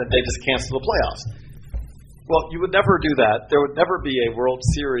playoffs and they just cancel the playoffs. Well, you would never do that. There would never be a World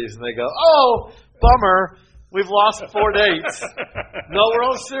Series and they go, oh, bummer, we've lost 4 dates. No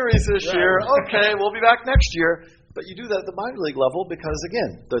World Series this year. Okay, we'll be back next year. But you do that at the minor league level because,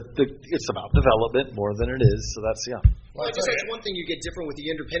 again, it's about development more than it is. So that's, Well, I guess that's one thing you get different with the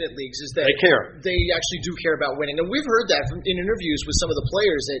independent leagues is that they care. They actually do care about winning. And we've heard that in interviews with some of the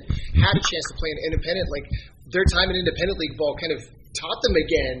players that had a chance to play in independent. Like, their time in independent league ball kind of taught them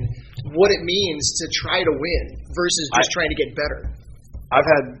again what it means to try to win versus just trying to get better. I've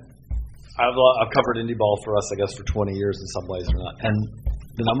covered indie ball for us, I guess, for 20 years in some ways or not. And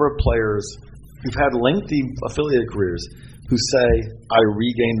the number of players who've had lengthy affiliated careers who say, I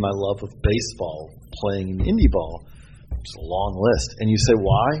regained my love of baseball playing in indie ball. It's a long list. And you say,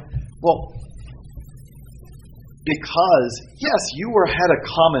 why? Well, because, yes, you had a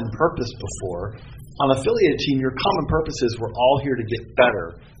common purpose before. On an affiliated team, your common purpose is we're all here to get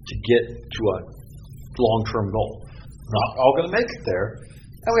better, to get to a long-term goal. We're not all going to make it there.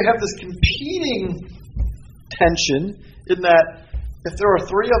 And we have this competing tension in that if there are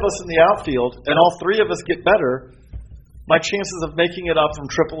three of us in the outfield and all three of us get better, my chances of making it up from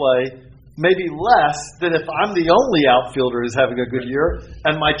AAA may be less than if I'm the only outfielder who's having a good year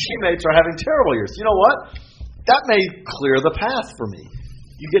and my teammates are having terrible years. You know what? That may clear the path for me.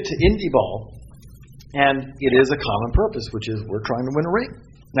 You get to indie ball, and it is a common purpose, which is we're trying to win a ring.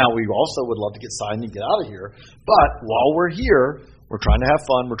 Now, we also would love to get signed and get out of here, but while we're here, we're trying to have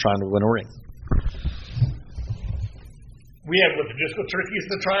fun, we're trying to win a ring. We have the disco turkeys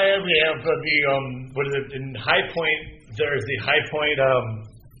in the triad. We have in High Point, there's the High Point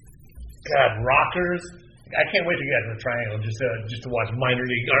rockers. I can't wait to get to the triangle just to watch minor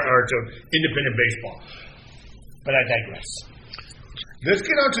league or to independent baseball. But I digress. Let's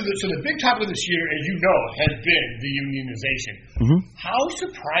get on to the big topic of this year, as you know, has been the unionization. Mm-hmm. How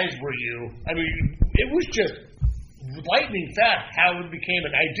surprised were you? I mean, it was just lightning fast how it became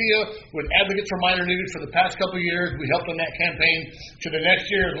an idea with advocates for minor leaguers for the past couple of years. We helped on that campaign. To the next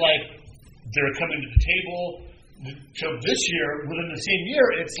year, like they're coming to the table. So this year, within the same year,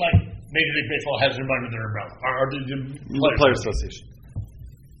 it's like Major League Baseball has them under their umbrella. Or the Players Association.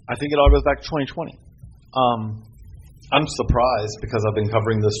 I think it all goes back to 2020. I'm surprised because I've been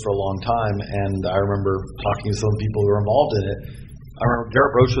covering this for a long time, and I remember talking to some people who were involved in it. I remember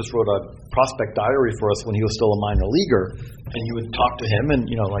Garrett Roches wrote a prospect diary for us when he was still a minor leaguer, and you would talk to him, and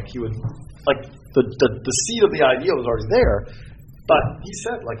he would the seed of the idea was already there, but he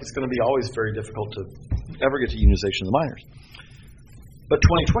said it's going to be always very difficult to ever get to unionization of the minors. But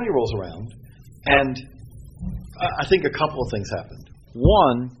 2020 rolls around, and I think a couple of things happened.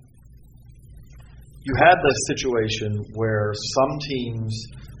 One, you had this situation where some teams,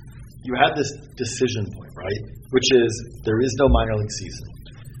 you had this decision point, right? Which is, there is no minor league season.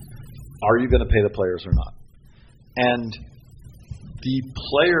 Are you going to pay the players or not? And the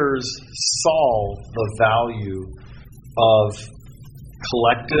players saw the value of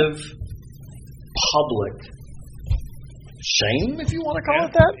collective, public shame, if you want to call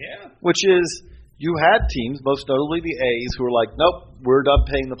it that. Yeah. Which is, you had teams, most notably the A's, who were like, nope, we're done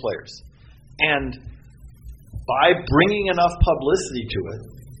paying the players. And by bringing enough publicity to it,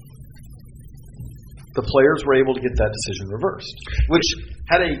 the players were able to get that decision reversed, which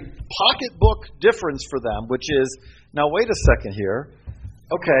had a pocketbook difference for them, which is, now wait a second here.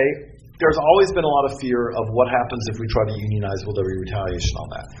 Okay, there's always been a lot of fear of what happens if we try to unionize, will there be retaliation on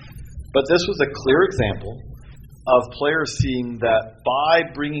that? But this was a clear example of players seeing that by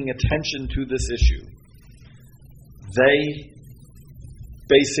bringing attention to this issue, they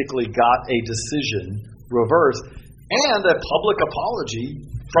basically got a decision reversed and a public apology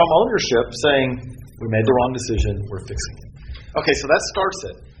from ownership saying, we made the wrong decision, we're fixing it. Okay, so that starts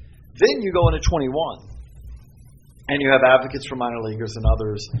it. Then you go into 21, and you have advocates for minor leaguers and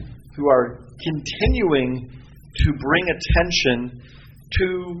others who are continuing to bring attention to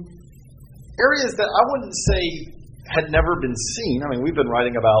areas that I wouldn't say had never been seen. I mean, we've been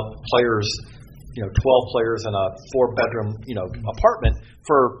writing about players, 12 players in a 4-bedroom, apartment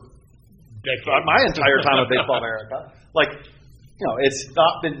for my entire time at Baseball America. It's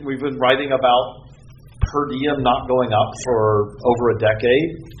not been, we've been writing about per diem not going up for over a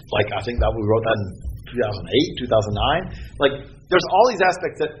decade. I think that we wrote that in 2008, 2009. There's all these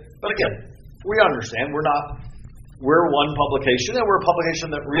aspects but again, we understand we're one publication, and we're a publication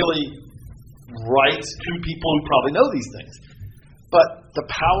that really writes to people who probably know these things. But the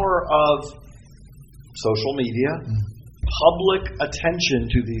power of social media, public attention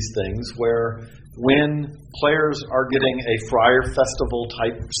to these things, where when players are getting a Friar Festival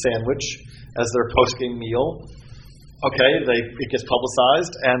type sandwich as their post-game meal, it gets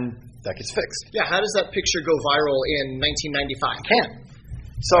publicized and that gets fixed. Yeah, how does that picture go viral in 1995? It can't.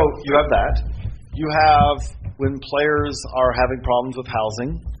 So you have that. You have when players are having problems with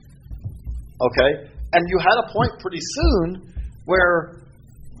housing. And you had a point pretty soon where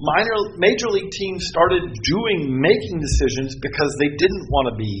major league teams started making decisions because they didn't want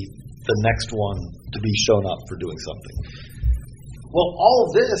to be the next one to be shown up for doing something. Well, all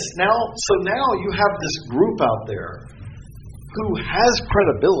of this now you have this group out there who has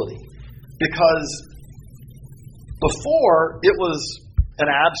credibility, because before it was an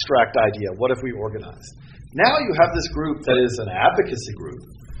abstract idea. What if we organize? Now you have this group that is an advocacy group,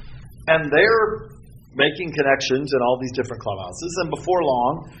 and they're making connections in all these different clubhouses, and before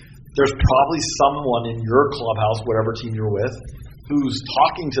long, there's probably someone in your clubhouse, whatever team you're with, who's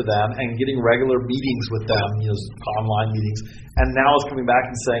talking to them and getting regular meetings with them, online meetings, and now is coming back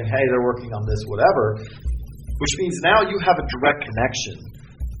and saying, hey, they're working on this, whatever, which means now you have a direct connection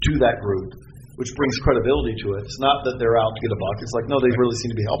to that group, which brings credibility to it. It's not that they're out to get a buck. It's like, no, they really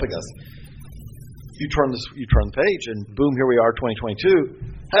seem to be helping us. You turn the page, and boom, here we are, 2022.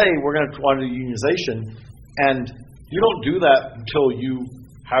 Hey, we're going to want to do unionization, and you don't do that until you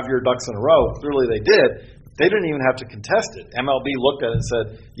have your ducks in a row. Clearly, they did. They didn't even have to contest it. MLB looked at it and said,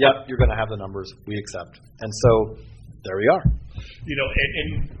 "Yep, you're going to have the numbers. We accept." And so, there we are.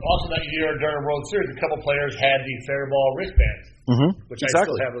 And also that year during the World Series, a couple players had the fair ball wristbands, which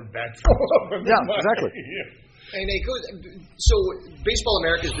exactly. I still have a bad from. Yeah, exactly. And it goes, so Baseball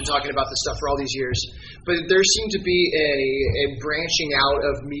America has been talking about this stuff for all these years, but there seemed to be a branching out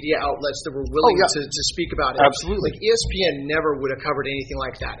of media outlets that were willing to speak about it. Absolutely. Like ESPN never would have covered anything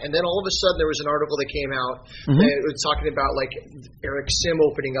like that. And then all of a sudden there was an article that came out that was talking about like Eric Sim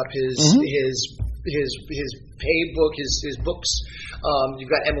opening up his pay book, his books.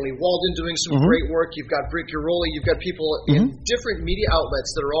 You've got Emily Walden doing some great work. You've got Britt Giroli. You've got people in different media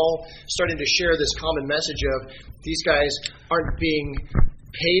outlets that are all starting to share this common message of these guys aren't being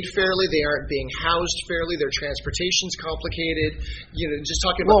paid fairly. They aren't being housed fairly. Their transportation's complicated. Just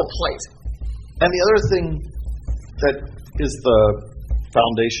talking about the plight. And the other thing that is the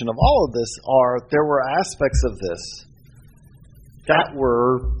foundation of all of this are there were aspects of this that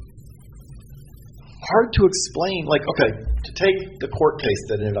were hard to explain. Like, okay, to take the court case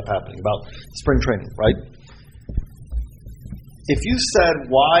that ended up happening about spring training, right? If you said,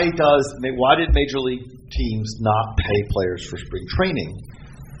 why did Major League teams not pay players for spring training?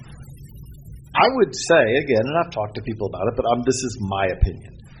 I would say, again, and I've talked to people about it, but this is my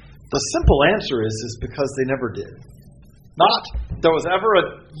opinion. The simple answer is because they never did. Not there was ever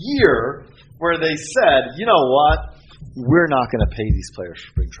a year where they said, you know what, we're not going to pay these players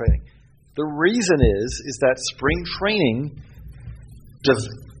for spring training. The reason is that spring training does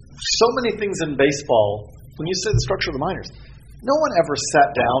so many things in baseball. When you say the structure of the minors, no one ever sat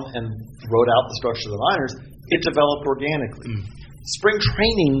down and wrote out the structure of the minors. It developed organically. Spring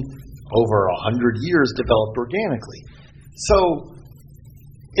training, over 100 years, developed organically. So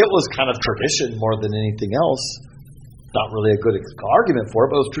it was kind of tradition more than anything else. Not really a good argument for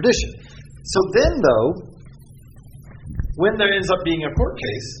it, but it was tradition. So then, though, when there ends up being a court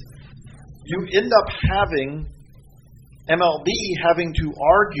case, you end up having MLB having to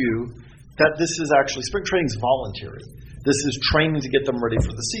argue that this is actually, spring training is voluntary. This is training to get them ready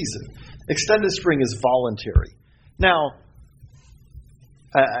for the season. Extended spring is voluntary. Now,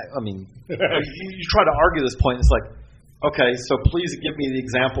 I mean, you try to argue this point, it's like, okay, so please give me the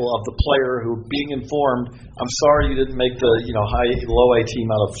example of the player who, being informed, I'm sorry you didn't make the low A team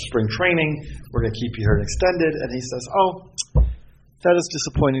out of spring training. We're going to keep you here in extended. And he says, oh, that is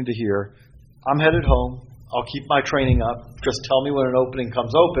disappointing to hear. I'm headed home. I'll keep my training up. Just tell me when an opening comes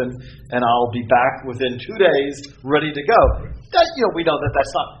open, and I'll be back within 2 days, ready to go. That, we know that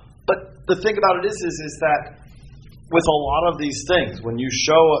that's not. But the thing about it is that with a lot of these things, when you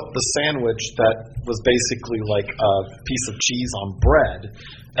show the sandwich that was basically like a piece of cheese on bread,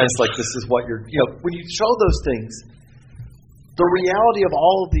 and it's like, this is what you're, when you show those things, the reality of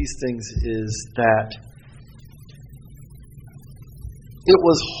all of these things is that it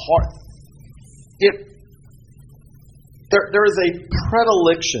was hard. There is a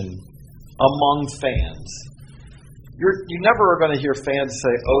predilection among fans. You never are going to hear fans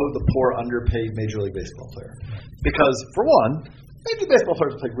say, oh, the poor underpaid Major League Baseball player. Because, for one, Major League Baseball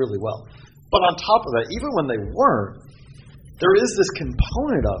players played really well. But on top of that, even when they weren't, there is this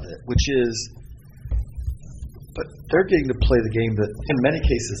component of it, which is, but they're getting to play the game that, in many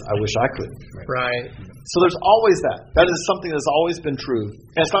cases, I wish I could. Right. So there's always that. That is something that's always been true.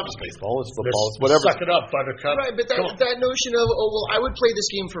 And it's not just baseball, it's football, it's whatever. Suck it up, Buttercup. Right, but that notion of, I would play this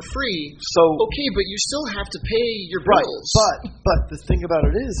game for free. So okay, but you still have to pay your bills. But the thing about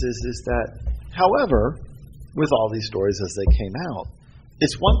it is that, however, with all these stories as they came out,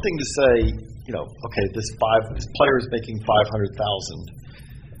 it's one thing to say, okay, this player is making $500,000.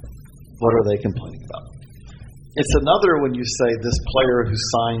 What are they complaining about? It's another when you say this player who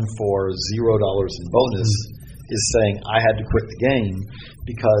signed for $0 in bonus is saying, I had to quit the game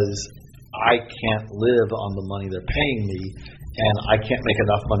because I can't live on the money they're paying me, and I can't make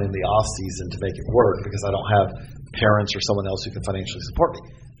enough money in the off season to make it work because I don't have parents or someone else who can financially support me.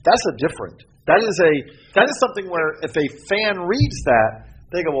 That's that is something where if a fan reads that,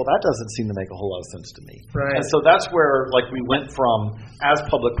 they go, well, that doesn't seem to make a whole lot of sense to me. Right. And so that's where, we went from, as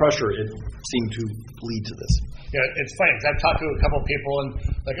public pressure, it seemed to lead to this. Yeah, it's funny because I've talked to a couple of people and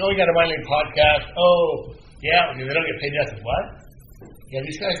you got a minor league podcast. Oh, yeah, they don't get paid nothing. What? Yeah,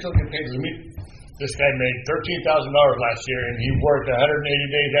 these guys still get paid. This guy made $13,000 last year, and he worked 180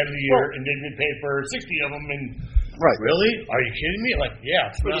 days out of the year and didn't get paid for 60 of them. And Right. Really? Are you kidding me? Like,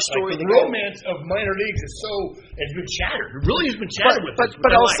 yeah. It's the story the of the game. romance of minor leagues has been shattered. It really has been shattered with this.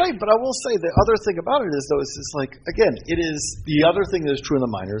 But I will say the other thing about it is though is like again it is the other thing that is true in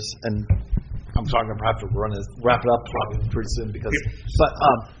the minors, and I'm talking to have to wrap it up probably pretty soon because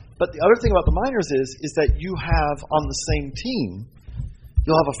but the other thing about the minors is that you have on the same team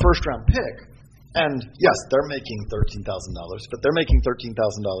you'll have a first round pick. And yes, they're making $13,000, but they're making $13,000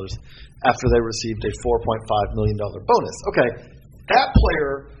 after they received a $4.5 million bonus. Okay, that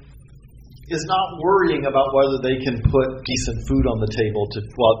player is not worrying about whether they can put decent food on the table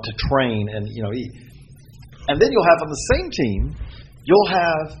to train and eat. And then you'll have on the same team, you'll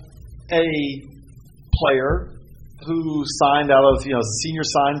have a player who signed out of senior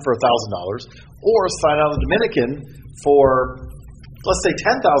sign for $1,000 or signed out of the Dominican for let's say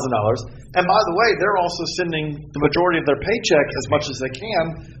 $10,000. And by the way, they're also sending the majority of their paycheck as much as they can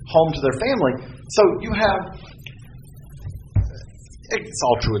home to their family. So you have, it's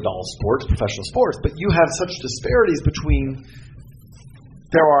all true in all sports, professional sports, but you have such disparities between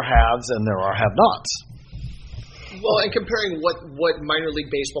there are haves and there are have-nots. Well, and comparing what minor league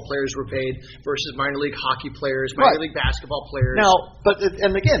baseball players were paid versus minor league hockey players, minor league basketball players. Now,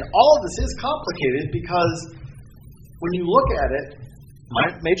 and again, all of this is complicated because when you look at it,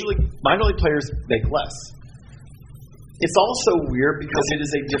 minor league players make less. It's also weird because it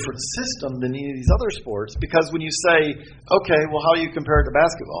is a different system than any of these other sports. Because when you say, okay, well, how do you compare it to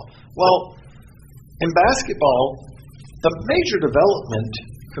basketball? Well, in basketball, the major development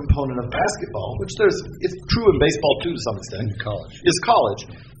component of basketball, which it's true in baseball too to some extent, is college.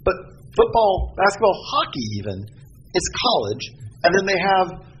 But football, basketball, hockey even, is college. And then they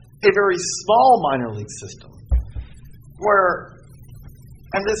have a very small minor league system where.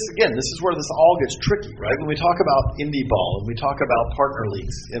 And this is where this all gets tricky, right? When we talk about indie ball and we talk about partner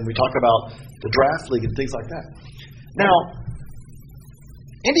leagues and we talk about the draft league and things like that. Now,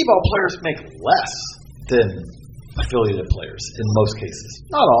 indie ball players make less than affiliated players in most cases.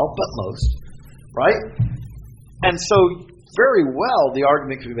 Not all, but most, right? And so very well the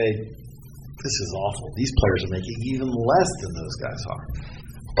argument can be made, this is awful. These players are making even less than those guys are.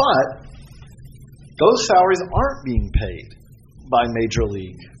 But those salaries aren't being paid by major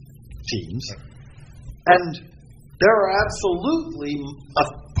league teams. And there are absolutely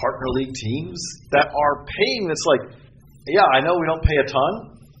partner league teams that are paying this like, yeah, I know we don't pay a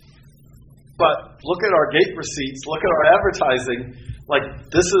ton, but look at our gate receipts, look at our advertising, like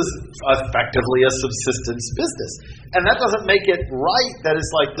this is effectively a subsistence business. And that doesn't make it right that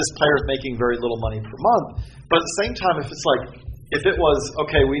it's like this player's making very little money per month. But at the same time, if it was,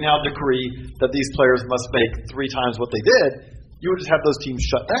 okay, we now decree that these players must make 3 times what they did, you would just have those teams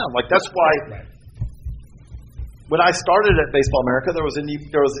shut down. Like that's why when I started at Baseball America, there was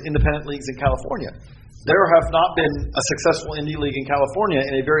independent leagues in California. There have not been a successful indie league in California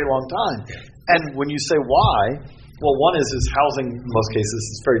in a very long time. And when you say why, well, one is housing in most cases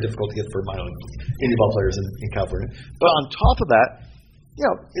is very difficult to get for minor league indie ball players in California. But on top of that,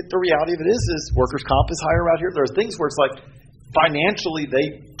 the reality of it is workers' comp is higher out here. There's things where it's like financially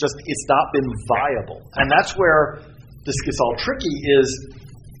it's not been viable. And that's where this gets all tricky is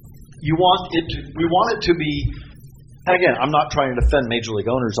we want it to be, and again, I'm not trying to defend major league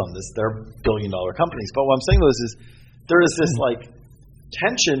owners on this. They're billion-dollar companies. But what I'm saying is there is this like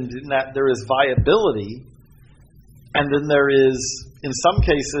tension in that there is viability, and then there is, in some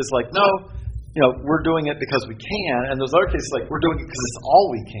cases, like, no, we're doing it because we can, and there's other cases like we're doing it because it's all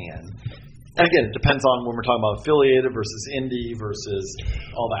we can. And again, it depends on when we're talking about affiliated versus indie versus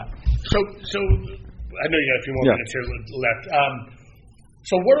all that. So I know you got a few more minutes here left.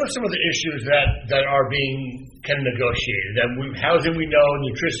 So what are some of the issues that are being kind of negotiated? Housing we know,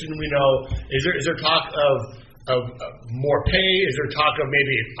 nutrition we know. Is there talk of more pay? Is there talk of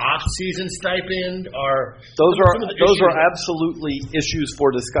maybe an off-season stipend? Those are absolutely issues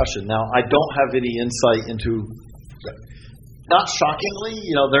for discussion. Now, I don't have any insight into. Not shockingly,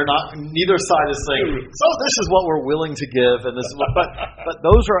 they're not. Neither side is saying, "So this is what we're willing to give," and this is what. But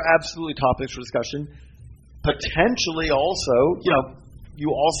those are absolutely topics for discussion. Potentially, also, you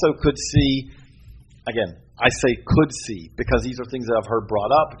also could see. Again, I say could see because these are things that I've heard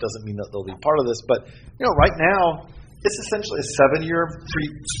brought up. It doesn't mean that they'll be part of this, but right now it's essentially a 7-year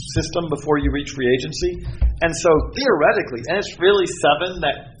system before you reach free agency, and so theoretically, and it's really 7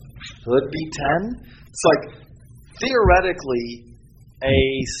 that could be 10. It's like. Theoretically,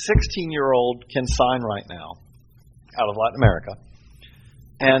 a 16-year-old can sign right now out of Latin America,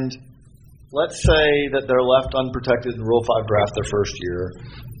 and let's say that they're left unprotected in Rule 5 draft their first year,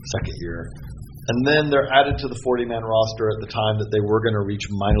 second year, and then they're added to the 40-man roster at the time that they were going to reach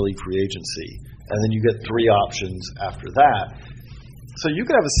minor league free agency. And then you get 3 options after that. So you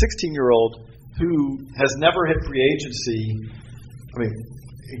could have a 16-year-old who has never hit free agency,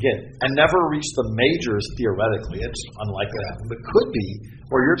 and never reached the majors theoretically. It's unlikely to happen, but could be,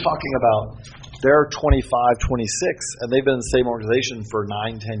 where you're talking about they're 25, 26, and they've been in the same organization for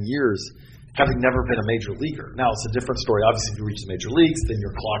 9, 10 years, having never been a major leaguer. Now, it's a different story. Obviously, if you reach the major leagues, then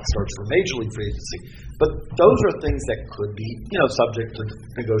your clock starts for major league free agency. But those are things that could be, subject to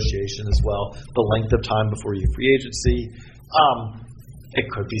negotiation as well. The length of time before you free agency. It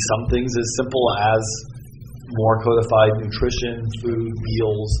could be some things as simple as more codified nutrition, food,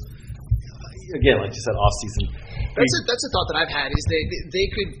 meals. Again, like you said, off-season. That's a thought that I've had, is they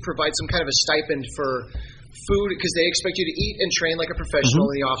could provide some kind of a stipend for food, because they expect you to eat and train like a professional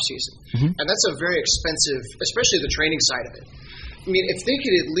in the off season, and that's a very expensive, especially the training side of it. I mean, if they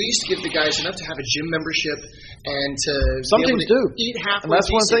could at least give the guys enough to have a gym membership and to some teams do eat halfway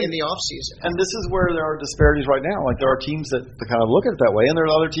decent in the off season, and this is where there are disparities right now. Like there are teams that kind of look at it that way, and there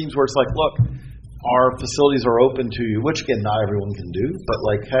are other teams where it's like, look, our facilities are open to you, which again, not everyone can do, but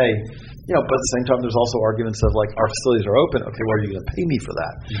like, hey, but at the same time, there's also arguments of like, our facilities are open. Okay, what are you going to pay me for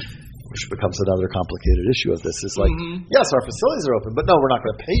that? Which becomes another complicated issue of this. Is like, yes, our facilities are open, but no, we're not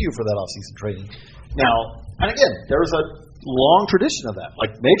going to pay you for that off-season training. Now, and again, there's a long tradition of that.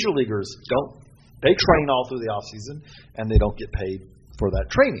 Like major leaguers they train all through the off-season, and they don't get paid for that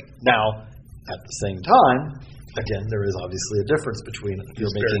training. Now, at the same time, again, there is obviously a difference between if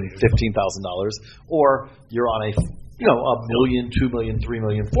you're making $15,000 or you're on a $1 million, $2 million, $3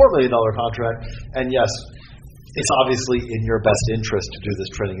 million, $4 million contract, and yes, it's obviously in your best interest to do this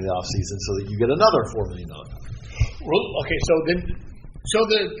training in the off season so that you get another $4 million contract. Well, okay, so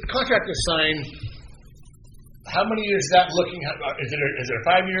the contract is signed. How many years is that looking? Is it a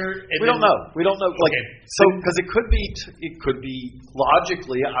 5-year? We don't know. Like so, because it could be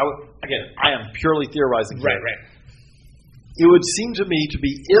logically. I am purely theorizing. Right. It would seem to me to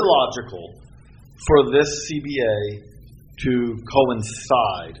be illogical for this CBA to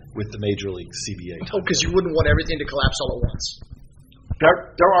coincide with the Major League CBA. Because you wouldn't want everything to collapse all at once.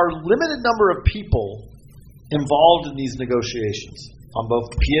 There are a limited number of people involved in these negotiations on both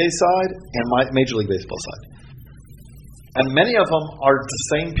the PA side and Major League Baseball side. And many of them are the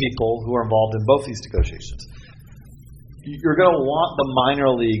same people who are involved in both these negotiations. You're going to want the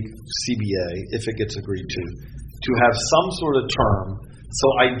minor league CBA, if it gets agreed to have some sort of term. So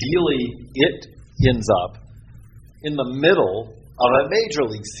ideally, it ends up in the middle of a major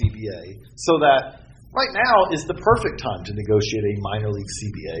league CBA, so that right now is the perfect time to negotiate a minor league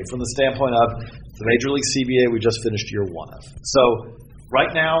CBA from the standpoint of the major league CBA we just finished year 1 of. So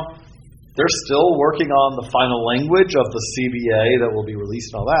right now, they're still working on the final language of the CBA that will be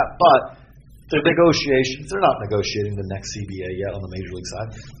released and all that, but the negotiations, they're not negotiating the next CBA yet on the major league side.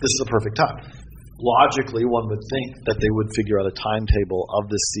 This is the perfect time. Logically, one would think that they would figure out a timetable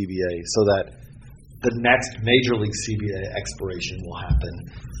of this CBA so that the next major league CBA expiration will happen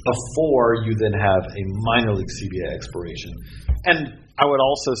before you then have a minor league CBA expiration. And I would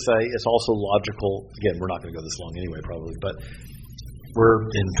also say it's also logical, again, we're not going to go this long anyway probably, but we're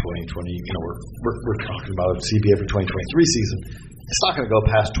in 2020, we're talking about a CBA for 2023 season. It's not going to go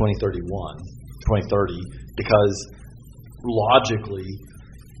past 2030, because logically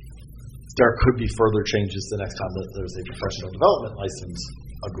there could be further changes the next time that there's a professional development license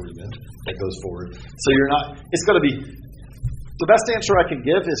agreement that goes forward. So it's going to be, the best answer I can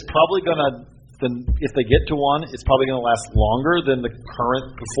give is probably going to, if they get to one, it's probably going to last longer than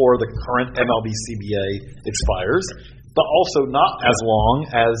before the current MLB CBA expires, but also not as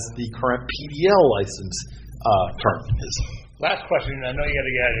long as the current PDL license term is. Last question, I know you got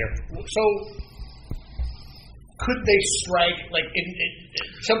to get out of here. So, could they strike, like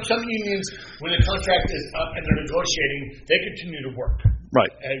some unions, when the contract is up and they're negotiating, they continue to work.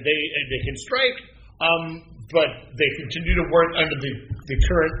 Right. They can strike, but they continue to work under the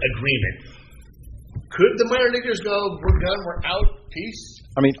current agreement. Could the minor leaguers go, we're done, we're out, peace?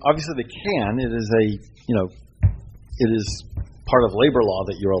 I mean, obviously they can. It is it is part of labor law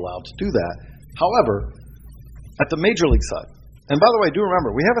that you're allowed to do that. However, at the major league side, and by the way, do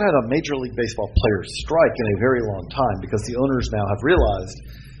remember, we haven't had a Major League Baseball player strike in a very long time because the owners now have realized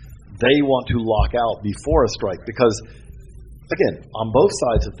they want to lock out before a strike because, again, on both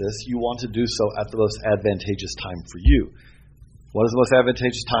sides of this, you want to do so at the most advantageous time for you. What is the most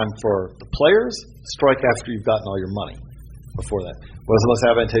advantageous time for the players? Strike after you've gotten all your money. Before that. What is the most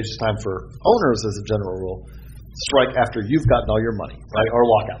advantageous time for owners as a general rule? Strike after you've gotten all your money, right? Or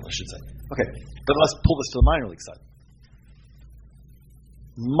lockout, I should say. Okay, but let's pull this to the minor league side.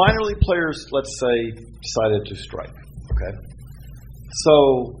 Minor league players, let's say, decided to strike. Okay,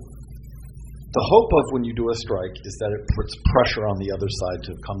 so the hope of when you do a strike is that it puts pressure on the other side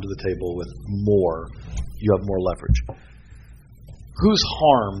to come to the table with more. You have more leverage. Who's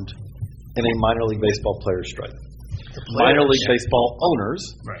harmed in a minor league baseball player strike? Minor league baseball owners,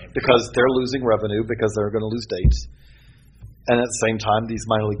 because they're losing revenue because they're going to lose dates. And at the same time, these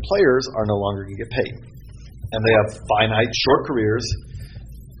minor league players are no longer going to get paid. And they have finite, short careers.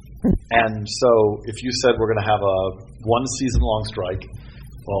 And so if you said we're going to have a one-season-long strike,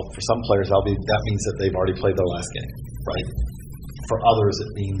 well, for some players, that means that they've already played their last game, right? For others, it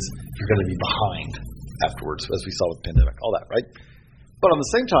means you're going to be behind afterwards, as we saw with the pandemic, all that, right? But on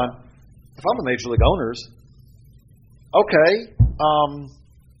the same time, if I'm the major league owners, okay,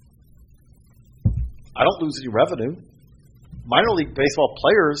 I don't lose any revenue. Minor league baseball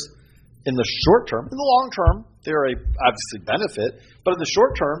players, in the short term, in the long term, they're obviously benefit, but in the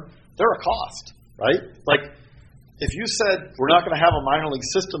short term, they're a cost, right? Like, if you said we're not going to have a minor league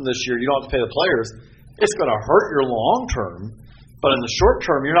system this year, you don't have to pay the players, it's going to hurt your long term, but in the short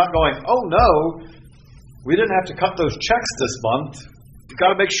term, you're not going, oh no, we didn't have to cut those checks this month. We've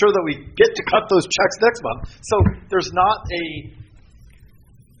got to make sure that we get to cut those checks next month. So there's not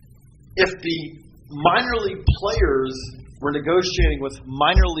if the minor league players were negotiating with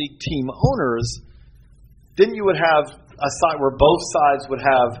minor league team owners, then you would have a side where both sides would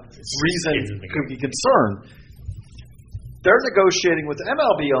have reason to be concerned. They're negotiating with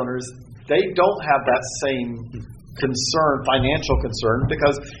MLB owners. They don't have that same concern, financial concern,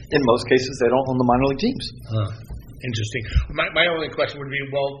 because in most cases they don't own the minor league teams. Interesting. My only question would be,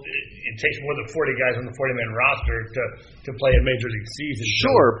 well, it takes more than 40 guys on the 40-man roster to play a major league season.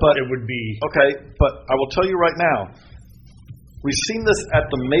 Sure, so but it would be okay. But I will tell you right now, we've seen this at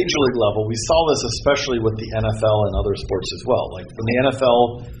the major league level. We saw this especially with the NFL and other sports as well. Like when the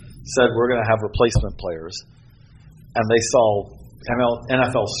NFL said we're going to have replacement players, and they saw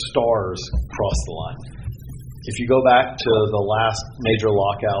NFL stars cross the line. If you go back to the last major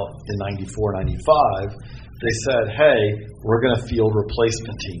lockout in 94, 95, they said, hey, we're going to field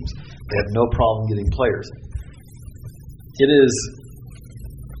replacement teams. They had no problem getting players. It is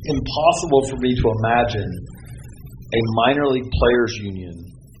impossible for me to imagine a minor league players union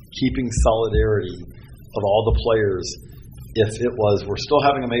keeping solidarity of all the players if it was, we're still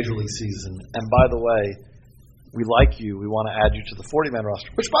having a major league season, and by the way, we like you, we want to add you to the 40-man roster.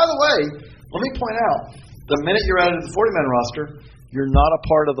 Which, by the way, let me point out, the minute you're added to the 40-man roster, you're not a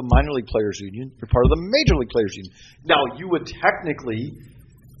part of the minor league players union. You're part of the major league players union. Now, you would technically,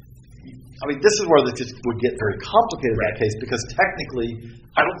 this is where this would get very complicated in that case, because technically,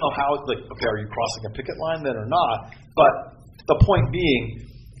 I don't know how, okay, are you crossing a picket line then or not? But the point being,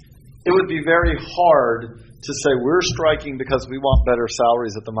 it would be very hard to say we're striking because we want better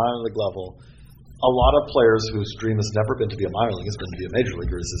salaries at the minor league level. A lot of players whose dream has never been to be a minor league, has been to be a major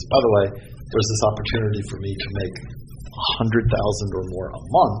leaguer, says, by the way, there's this opportunity for me to make $100,000 or more a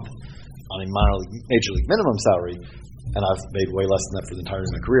month on a major league minimum salary, and I've made way less than that for the entirety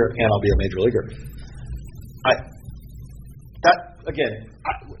of my career, and I'll be a major leaguer.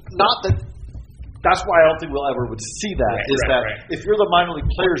 That's why I don't think we'll ever would see that. If you're the minor league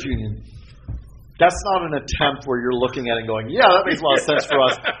players union, that's not an attempt where you're looking at it and going, yeah, that makes a lot of sense for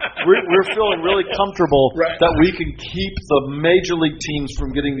us. We're feeling really comfortable that we can keep the major league teams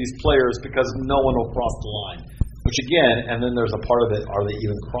from getting these players because no one will cross the line. Which again, and then there's a part of it, are they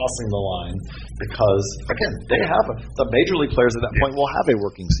even crossing the line? Because, again, the major league players at that point will have a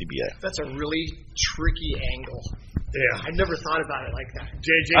working CBA. That's a really tricky angle. Yeah. I never thought about it like that.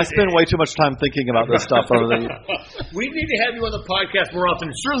 I spend way too much time thinking about this stuff. We need to have you on the podcast more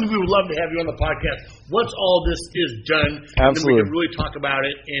often. Certainly we would love to have you on the podcast once all this is done. Absolutely. And then we can really talk about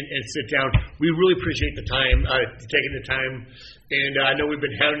it and sit down. We really appreciate the time, taking the time. And I know we've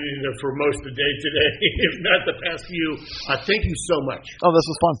been hounding you for most of the day today, if not the past few. Thank you so much. Oh, this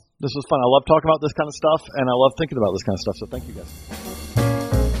was fun. I love talking about this kind of stuff, and I love thinking about this kind of stuff. So thank you guys.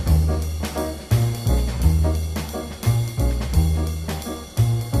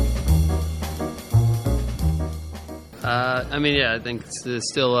 I think it's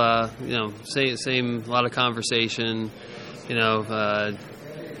still, same a lot of conversation,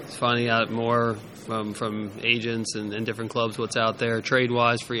 finding out more from agents and different clubs, what's out there,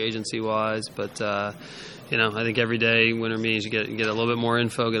 trade-wise, free agency-wise. But, I think every day, winter meetings, you get a little bit more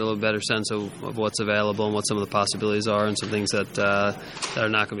info, get a little better sense of what's available and what some of the possibilities are, and some things that are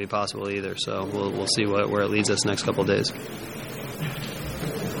not going to be possible either. So we'll see where it leads us next couple of days.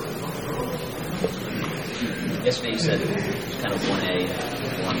 Yesterday you said kind of 1A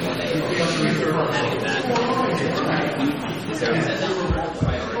one more day of adding that. Is there a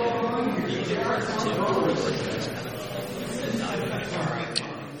priority to?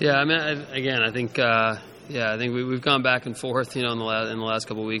 Yeah, I mean, I think. I think we've gone back and forth, in the last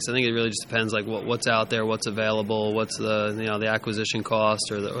couple of weeks. I think it really just depends, like what's out there, what's available, what's the acquisition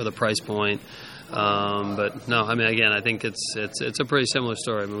cost or the price point. But no, I mean, again, I think it's a pretty similar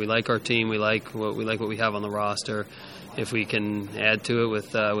story. I mean, we like our team, we like what we have on the roster. If we can add to it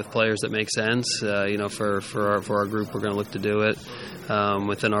with players that make sense, for our group, we're going to look to do it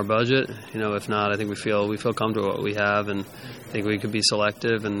within our budget. If not, I think we feel comfortable with what we have, and I think we could be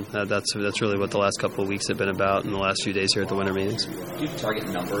selective, and that's really what the last couple of weeks have been about in the last few days here at the winter meetings. Do you target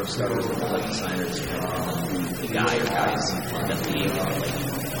number of starters that would like to sign, or just the guy or guys that the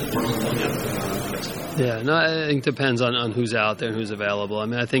Yeah, no, I think it depends on who's out there and who's available. I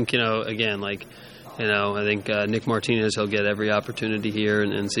mean, I think, again, I think Nick Martinez, he'll get every opportunity here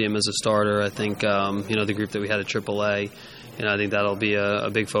and see him as a starter. I think, the group that we had at AAA, I think that'll be a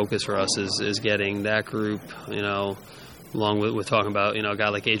big focus for us is getting that group, along with talking about, a guy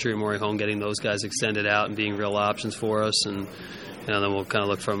like Adrian Morejon, getting those guys extended out and being real options for us. And, then we'll kind of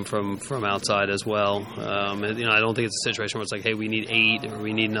look from outside as well. I don't think it's a situation where it's like, hey, we need 8 or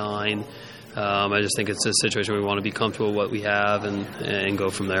we need 9. I just think it's a situation where we want to be comfortable with what we have and go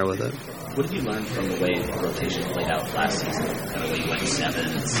from there with it. What did you learn from the way the rotation played out last season? Kind of the way you went 7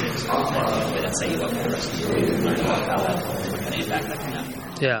 and 6, the way that set you up for the rest of the year. Learn about how that kind of impact that can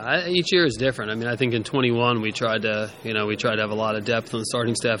have. Yeah, each year is different. I mean, I think in 21 we tried to have a lot of depth on the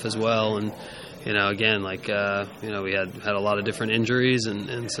starting staff as well, and again, we had a lot of different injuries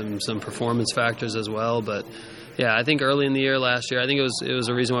and some performance factors as well, but. Yeah, I think early in the year last year, I think it was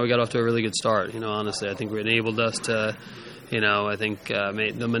a reason why we got off to a really good start. Honestly, I think it enabled us to, I think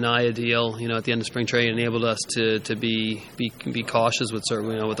made the Minaya deal, at the end of spring training enabled us to be cautious with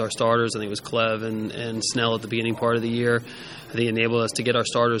certain, with our starters. I think it was Clev and Snell at the beginning part of the year. I think it enabled us to get our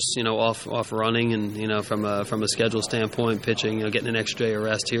starters, off running and from a schedule standpoint, pitching, getting an extra day of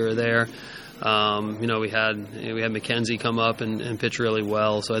rest here or there. We had McKenzie come up and pitch really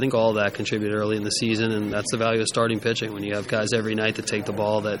well. So I think all of that contributed early in the season, and that's the value of starting pitching when you have guys every night that take the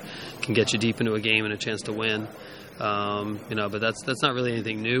ball that can get you deep into a game and a chance to win. But that's not really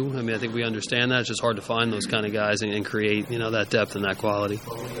anything new. I mean, I think we understand that. It's just hard to find those kind of guys and create, that depth and that quality.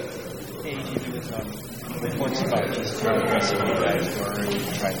 Reports about just how aggressive you guys were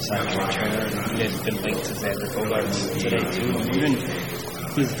and trying to sign a returner, and you guys have been linked to Xander Bogaerts today too. And even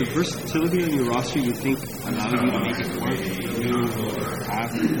does the versatility on your roster, you think, allow you to make it work? You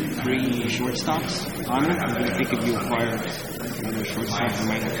have 3 shortstops on it, or do you think if you acquire another shortstop, there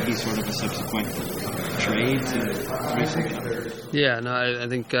might have to be sort of a subsequent trade? Yeah, no, I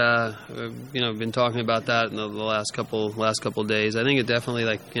think I've been talking about that in the last couple days. I think it definitely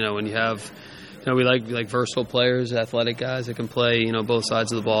when you have. We like versatile players, athletic guys that can play, both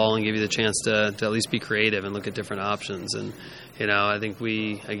sides of the ball and give you the chance to at least be creative and look at different options. And, I think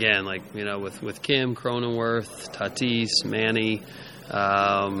we, again, with Kim, Cronenworth, Tatis, Manny,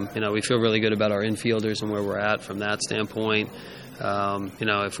 we feel really good about our infielders and where we're at from that standpoint.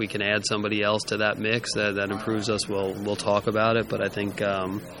 If we can add somebody else to that mix that improves us, we'll talk about it. But I think,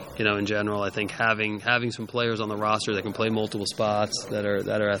 in general, I think having some players on the roster that can play multiple spots, that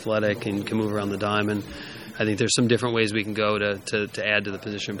are athletic and can move around the diamond, I think there's some different ways we can go to add to the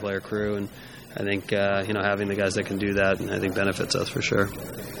position player crew. And I think, having the guys that can do that, I think benefits us for sure.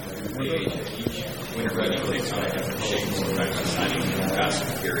 Winter running takes on different shapes. Sometimes deciding fast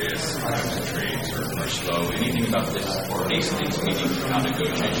and furious, sometimes trades are slow. Anything about this pace of these meetings, how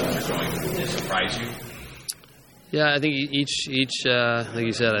negotiations are going, did it surprise you? Yeah, I think each like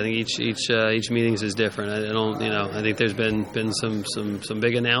you said, I think each meetings is different. I don't, I think there's been some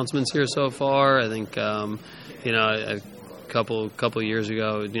big announcements here so far. I think, a couple years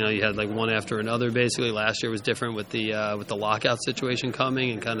ago, you had one after another. Basically, last year was different with the lockout situation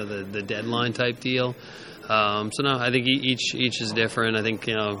coming and kind of the deadline type deal. So no, I think each is different. I think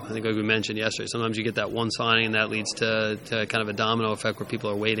like we mentioned yesterday, sometimes you get that one signing and that leads to kind of a domino effect where people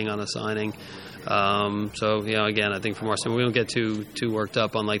are waiting on a signing. So again, I think from our side, we don't get too worked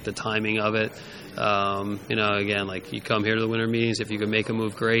up on the timing of it. Again, you come here to the winter meetings, if you can make a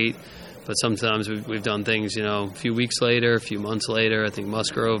move, great. But sometimes we've done things, a few weeks later, a few months later. I think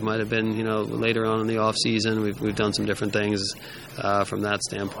Musgrove might have been, later on in the off season. We've done some different things from that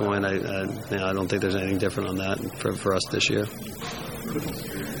standpoint. I don't think there's anything different on that for us this year.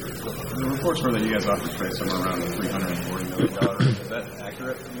 The reports were that you guys offered to trade somewhere around $340 million. Is that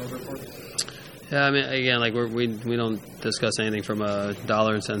accurate from those reports? Yeah, I mean, again, like we don't discuss anything from a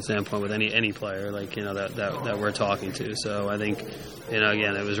dollar and cent standpoint with any player, like that we're talking to. So I think,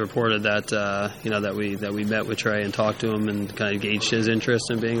 again, it was reported that that we met with Trey and talked to him and kind of gauged his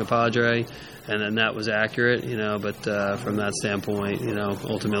interest in being a Padre, and then that was accurate. But from that standpoint,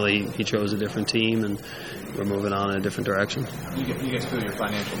 ultimately he chose a different team, and we're moving on in a different direction. You guys feel your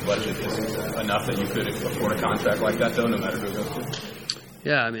financial budget is enough that you could afford a contract like that, though, no matter who it goes to?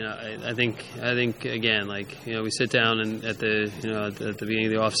 Yeah, I mean, I think again, we sit down and at the beginning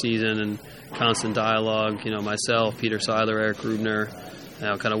of the off season and constant dialogue. Myself, Peter Seiler, Eric Grubner,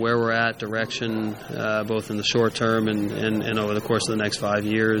 kind of where we're at, direction, both in the short term and over the course of the next 5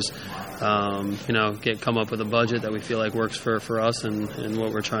 years. Come up with a budget that we feel like works for us and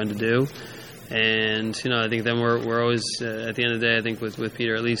what we're trying to do. And, I think then we're always, at the end of the day, I think with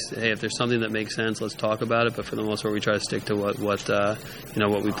Peter, at least, hey, if there's something that makes sense, let's talk about it. But for the most part, we try to stick to what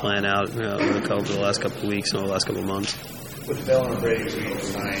we plan out over the last couple of weeks and over the last couple of months. With Bell and Brady, we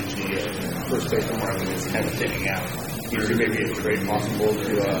signed the first baseman market is kind of thinning out. Is there maybe a trade possible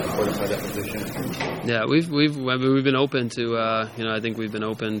to fortify that position? Yeah, we've been open to, I think we've been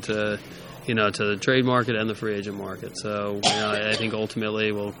open to the trade market and the free agent market. So, I think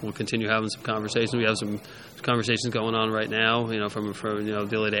ultimately we'll continue having some conversations. We have some conversations going on right now, from the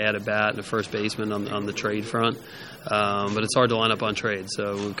ability to add a bat and a first baseman on the trade front. But it's hard to line up on trades.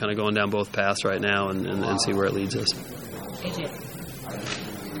 So we're kind of going down both paths right now and see where it leads us. AJ.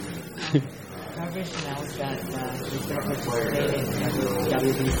 Darvish announced that he's going to participate in the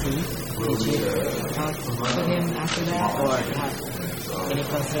WBC. Did you talk to him after that, or have any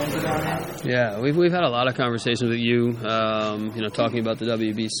concerns about that? Yeah, we've had a lot of conversations with you, talking about the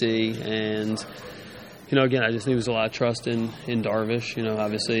WBC, and again, I just think there's a lot of trust in Darvish.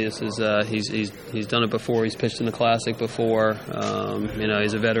 Obviously this is he's done it before. He's pitched in the Classic before.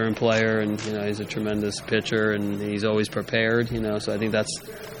 He's a veteran player, and he's a tremendous pitcher, and he's always prepared. So I think that's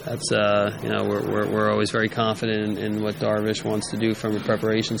we're always very confident in what Darvish wants to do from a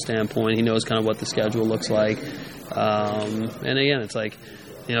preparation standpoint. He knows kind of what the schedule looks like, and again, it's like.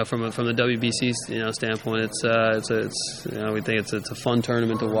 From the WBC standpoint, we think it's a fun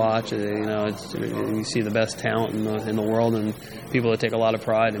tournament to watch. You see the best talent in the world and people that take a lot of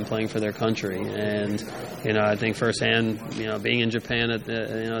pride in playing for their country. And I think firsthand, being in Japan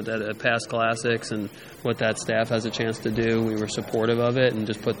at past Classics and what that staff has a chance to do, we were supportive of it and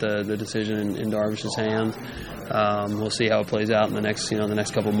just put the decision in Darvish's hands. We'll see how it plays out in the next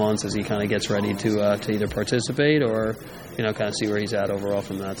couple months as he kind of gets ready to either participate or kind of see where he's at overall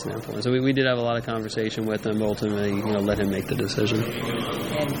from that standpoint. So we did have a lot of conversation with him, but ultimately let him make the decision.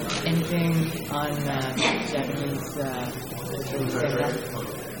 And anything on Japanese?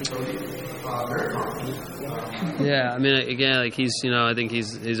 Yeah, I mean, again, he's I think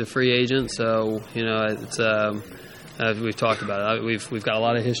he's a free agent, so it's. We've talked about it. We've got a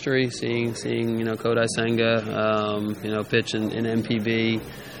lot of history seeing Kodai Senga pitch in MPB.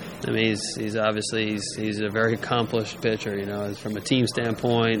 I mean, he's obviously a very accomplished pitcher. From a team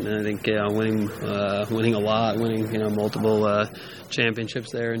standpoint, and I think winning a lot, winning multiple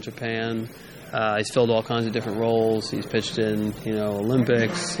championships there in Japan. He's filled all kinds of different roles. He's pitched in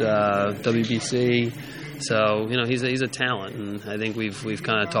Olympics, WBC. So he's a talent, and I think we've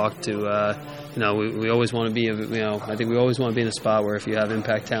kind of talked to we always want to be I think we always want to be in a spot where if you have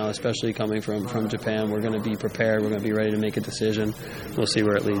impact talent, especially coming from Japan, we're going to be prepared. We're going to be ready to make a decision. We'll see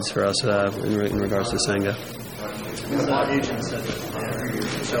where it leads for us in regards to Senga. A lot of agents said that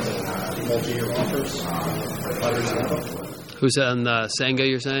several multi-year offers. Who's on Senga?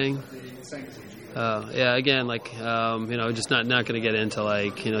 You're saying? Yeah, again, just not going to get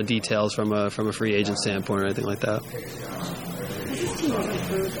into details from a free agent standpoint or anything like that.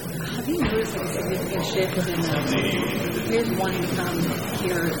 Have you noticed a significant shift in players wanting to come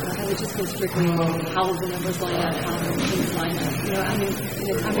here? Has it just been strictly how the numbers line up, how the teams line up? In the time you've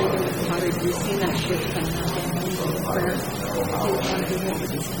been with the Padres, have you seen that shift kind of happen where they want to be here for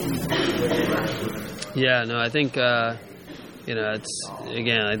this team? Yeah, no, I think. I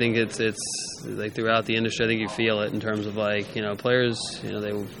think it's like throughout the industry. I think you feel it in terms of players.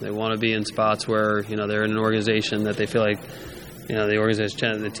 They want to be in spots where they're in an organization that they feel like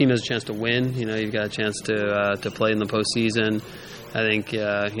the team has a chance to win. You've got a chance to play in the postseason. I think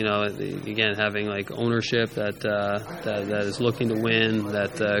again having ownership that is looking to win,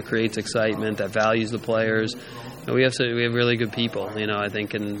 that creates excitement, that values the players. We have really good people, I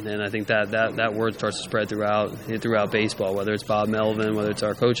think, and I think that word starts to spread throughout baseball. Whether it's Bob Melvin, whether it's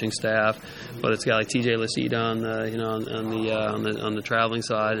our coaching staff, whether it's a guy like TJ Lasita on the traveling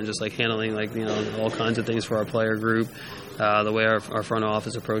side, and just handling all kinds of things for our player group. the way our front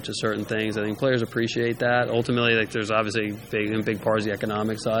office approaches certain things. I think players appreciate that. Ultimately, like there's obviously big part of the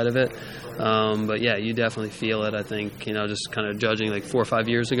economic side of it. But yeah, you definitely feel it. I think, just kind of judging like 4 or 5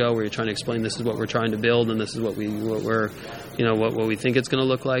 years ago where you're trying to explain this is what we're trying to build and this is what we think it's going to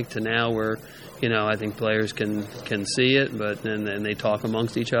look like, to now where, I think players can see it, but then they talk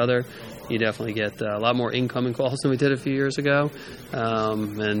amongst each other. You definitely get a lot more incoming calls than we did a few years ago.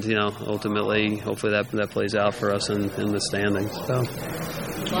 And, ultimately, hopefully that plays out for us in the standings. So.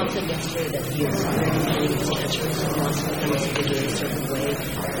 Bob said yesterday that he was managing his catchers and wants to kind of figure it a certain way.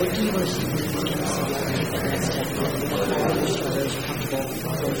 What do you wish to take that next step?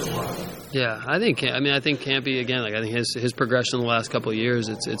 Yeah, I think Campy, again, like I think his progression in the last couple of years,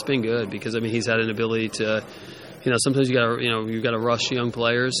 it's been good because he's had an ability to, sometimes you got to rush young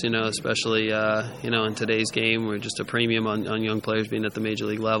players, especially in today's game where just a premium on young players being at the major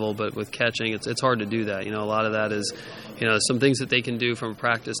league level. But with catching, it's hard to do that. A lot of that is, some things that they can do from a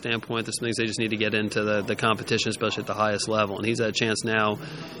practice standpoint. There's some things they just need to get into the competition, especially at the highest level. And he's had a chance now,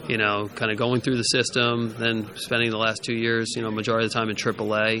 kind of going through the system, then spending the last 2 years, majority of the time in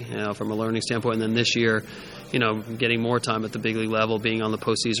AAA, from a learning standpoint, and then this year, getting more time at the big league level, being on the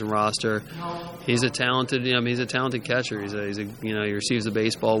postseason roster. He's a talented catcher. He receives the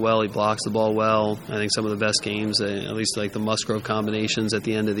baseball well. He blocks the ball well. I think some of the best games, at least like the Musgrove combinations at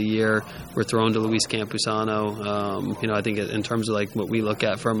the end of the year, were thrown to Luis Campusano. I think in terms of like what we look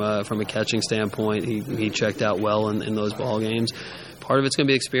at from a catching standpoint, he checked out well in those ball games. Part of it's going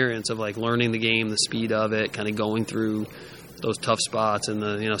to be experience of like learning the game, the speed of it, kind of going through those tough spots in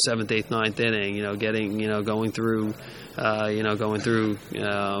the 7th, 8th, 9th inning, going through like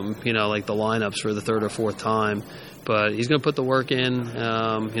the lineups for the 3rd or 4th time. But he's going to put the work in.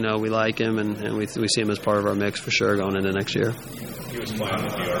 We like him, and we see him as part of our mix for sure going into next year. He was flying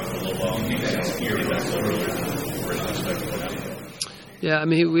with the arc for a little while. Yeah,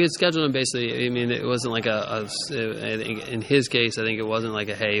 we had scheduled him basically. It wasn't like in his case, I think it wasn't like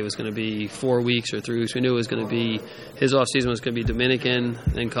it was going to be 4 weeks or 3 weeks. We knew it was going to be, his off season was going to be Dominican,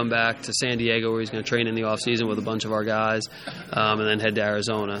 then come back to San Diego where he's going to train in the off season with a bunch of our guys, and then head to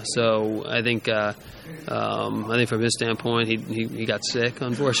Arizona. So I think from his standpoint, he got sick,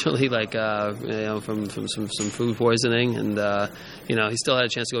 unfortunately, from some food poisoning, and he still had a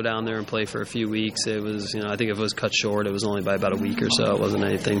chance to go down there and play for a few weeks. It was, I think if it was cut short, it was only by about a week or so. It wasn't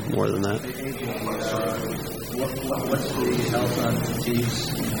anything more than that. What's the health on Tatis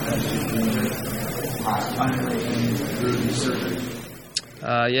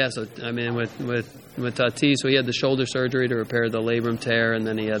with Tatis, so he had the shoulder surgery to repair the labrum tear, and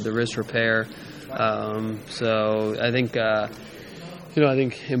then he had the wrist repair. So I think I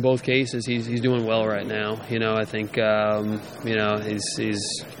think in both cases he's doing well right now. I think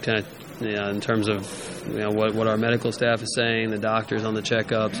he's kind of in terms of what our medical staff is saying, the doctors on the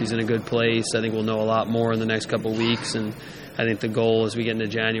checkups, he's in a good place. I think we'll know a lot more in the next couple of weeks, and I think the goal as we get into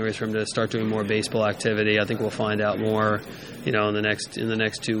January is for him to start doing more baseball activity. I think we'll find out more, in the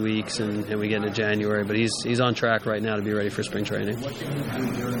next 2 weeks, and we get into January. But he's on track right now to be ready for spring training. What can you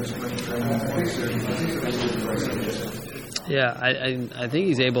do during spring training? Yeah, I think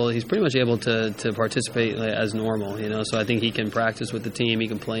he's pretty much able to participate as normal, so I think he can practice with the team, he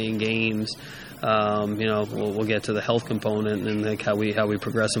can play in games. We'll get to the health component and like how we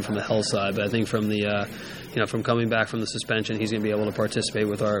progress him from the health side, but I think from the from coming back from the suspension, he's going to be able to participate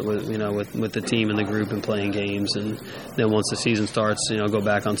with the team and the group and playing games, and then once the season starts, go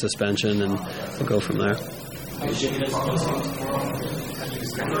back on suspension and we'll go from there.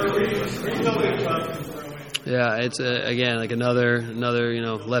 Yeah, it's again like another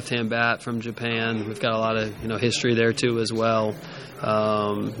left-hand bat from Japan. We've got a lot of history there too as well.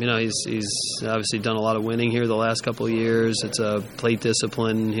 He's obviously done a lot of winning here the last couple of years. It's a plate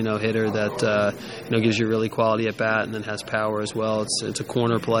discipline hitter that gives you really quality at bat and then has power as well. It's a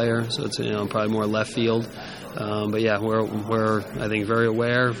corner player, so it's probably more left field. But yeah, we're I think very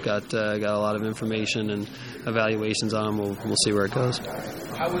aware. We've got a lot of information and evaluations on him. We'll see where it goes.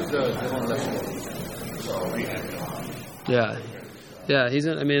 How was Dylan Lessel? Yeah, he's. He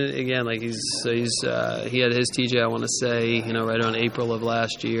had his TJ. I want to say, right around April of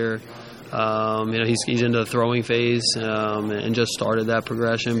last year. He's into the throwing phase and just started that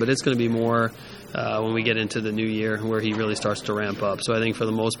progression. But it's going to be more when we get into the new year where he really starts to ramp up. So I think for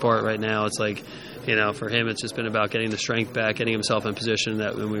the most part right now, it's like, for him, it's just been about getting the strength back, getting himself in position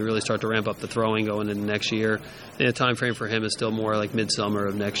that when we really start to ramp up the throwing going into next year. And the time frame for him is still more like midsummer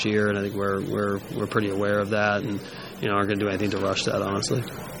of next year, and I think we're pretty aware of that, and aren't going to do anything to rush that, honestly.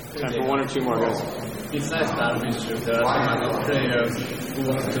 Time for one or two more, guys. it's nice to have relationship. There are some other players who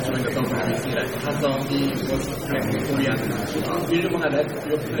want to join the WBC, like Hassan, he was playing Korean. Do you want to let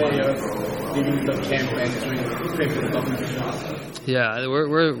your players during the camp and play for the WBC? Yeah,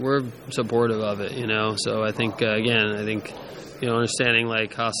 we're supportive of it, you know. So I think understanding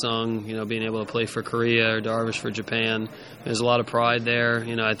like Ha-Sung, being able to play for Korea or Darvish for Japan, there's a lot of pride there.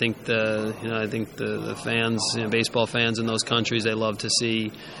 I think the fans, baseball fans in those countries, they love to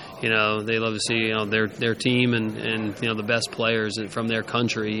see. They love to see their team and the best players from their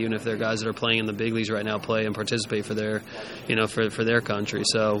country, even if they're guys that are playing in the big leagues right now, play and participate for their for their country.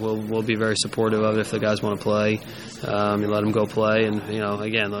 So we'll be very supportive of it if the guys want to play. You let them go play, and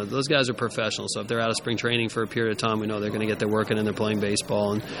again, those guys are professionals. So if they're out of spring training for a period of time, we know they're going to get their work in and they're playing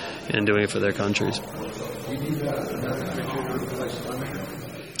baseball and doing it for their countries.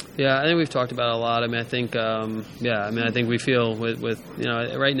 Yeah, I think we've talked about it a lot. I think we feel with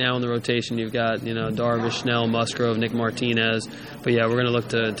right now in the rotation you've got Darvish, Snell, Musgrove, Nick Martinez. But yeah, we're going to look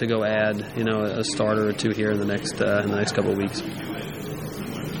to go add a starter or two here in the next couple of weeks. All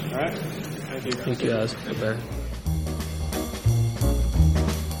right, thank you. Thank you guys. Bye.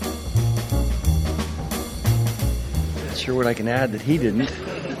 Not sure what I can add that he didn't.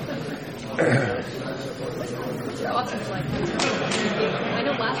 What's your offense like? I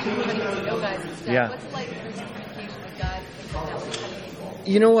know last year we were getting to know guys and stuff. Yeah. What's it like in terms of communication with guys and things like that?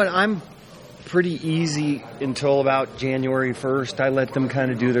 You know what? I'm pretty easy until about January 1st. I let them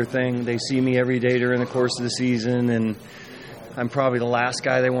kind of do their thing. They see me every day during the course of the season, and I'm probably the last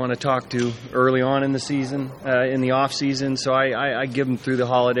guy they want to talk to early on in the season, in the off season. So I give them through the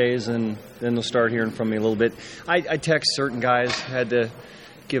holidays, and then they'll start hearing from me a little bit. I text certain guys. Had to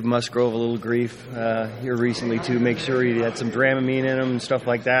give Musgrove a little grief here recently too. Make sure he had some Dramamine in him and stuff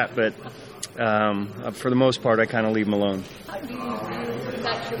like that. But for the most part, I kind of leave him alone. How do you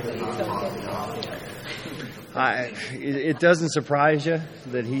not sure that you don't get it doesn't surprise you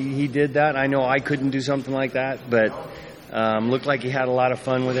that he did that. I know I couldn't do something like that, but looked like he had a lot of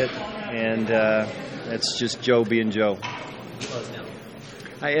fun with it, and that's just Joe being Joe.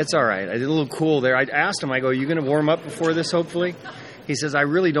 It's all right. I did a little cool there. I asked him, I go, "Are you going to warm up before this, hopefully?" He says, "I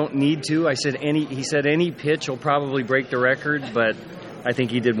really don't need to." I said, he said any pitch will probably break the record, but I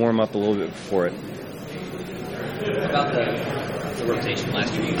think he did warm up a little bit before it. About the rotation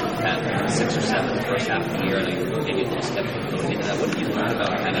last year, you had 6 or 7 the first half of the year, and you were maybe a little skeptical going into that. What did you learn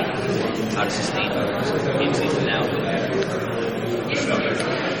about kind of how to sustain the game season now?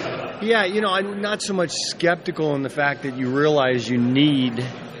 Yeah, I'm not so much skeptical in the fact that you realize you need,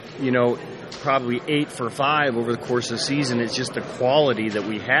 probably 8 for 5 over the course of the season. It's just the quality that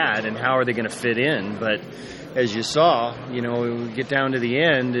we had and how are they going to fit in. But as you saw, we get down to the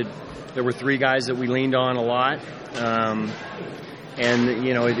end, there were 3 guys that we leaned on a lot.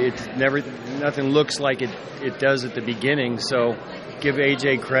 Nothing looks like it does at the beginning. So give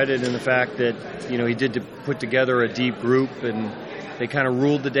AJ credit in the fact that, he did to put together a deep group, and they kind of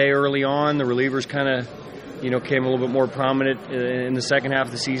ruled the day early on. The relievers kind of, came a little bit more prominent in the second half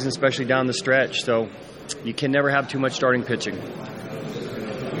of the season, especially down the stretch. So you can never have too much starting pitching.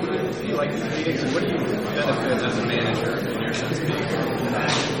 What do you benefit as a manager in your sense of being?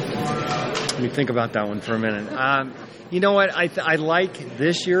 Let me think about that one for a minute. You know what? I like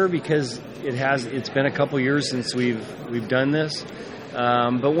this year because it's been a couple years since we've done this.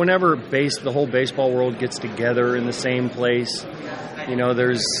 But whenever the whole baseball world gets together in the same place,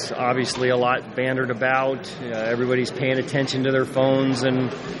 there's obviously a lot bantered about. Everybody's paying attention to their phones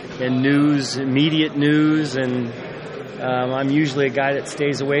and news, immediate news, and I'm usually a guy that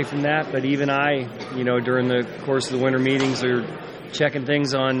stays away from that. But even I, during the course of the winter meetings, are checking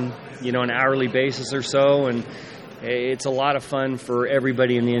things on, an hourly basis or so, and it's a lot of fun for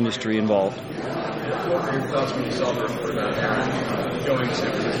everybody in the industry involved. What were your thoughts when you saw the report about Aaron going to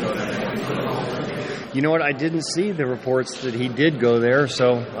San Francisco? You know what? I didn't see the reports that he did go there,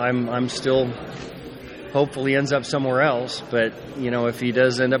 so I'm still hopefully ends up somewhere else. But if he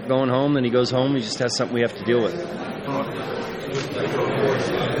does end up going home, then he goes home. He just has something we have to deal with.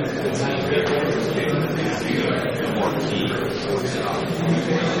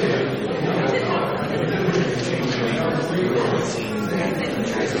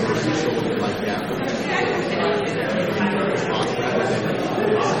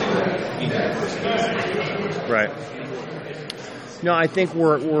 Right. No, I think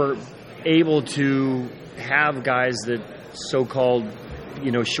we're able to have guys that so-called,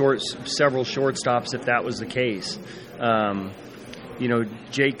 several shortstops if that was the case.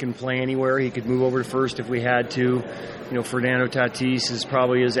 Jake can play anywhere. He could move over to first if we had to. Fernando Tatis is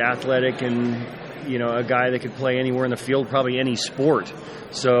probably as athletic and a guy that could play anywhere in the field, probably any sport.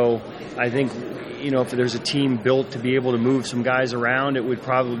 So I think, if there's a team built to be able to move some guys around, it would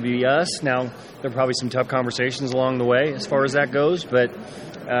probably be us. Now, there are probably some tough conversations along the way as far as that goes, but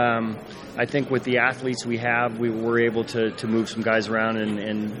I think with the athletes we have, we were able to move some guys around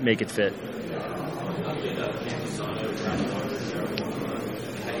and make it fit.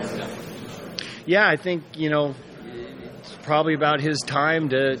 Yeah, I think, it's probably about his time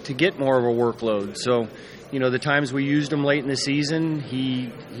to get more of a workload. So, the times we used him late in the season,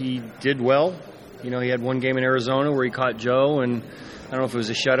 he did well. He had one game in Arizona where he caught Joe, and I don't know if it was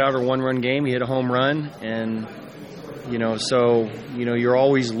a shutout or one-run game. He hit a home run, and, you're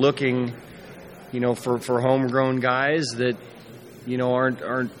always looking, for homegrown guys that,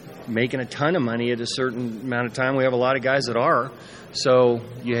 aren't making a ton of money at a certain amount of time. We have a lot of guys that are. So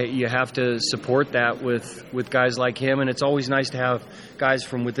you have to support that with guys like him, and it's always nice to have guys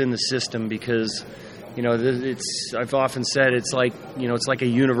from within the system because, I've often said it's like a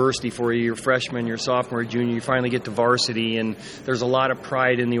university for you. You're freshman, you're sophomore, junior, you finally get to varsity, and there's a lot of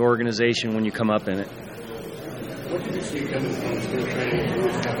pride in the organization when you come up in it. What did you see coming from spring training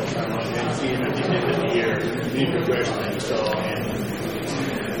and seeing at the end of the year, the progression you saw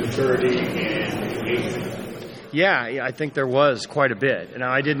in maturity and engagement? Yeah, I think there was quite a bit.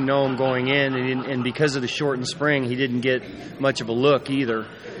 Now, I didn't know him going in, and because of the shortened spring, he didn't get much of a look either.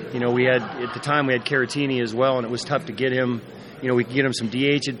 We had, at the time, we had Caratini as well, and it was tough to get him, we could get him some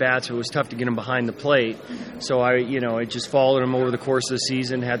DH at-bats, but it was tough to get him behind the plate. So I just followed him over the course of the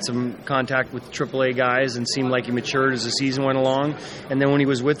season, had some contact with AAA guys, and seemed like he matured as the season went along. And then when he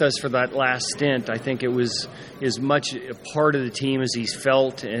was with us for that last stint, I think it was as much a part of the team as he's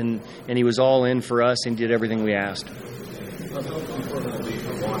felt, and he was all in for us and did everything we asked. How importantly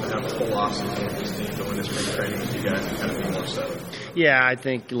for Juan to have a full off-season with this team going to spring training with you guys and kind of be more settled? Yeah, I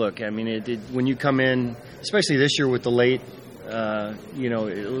think, when you come in, especially this year with the late,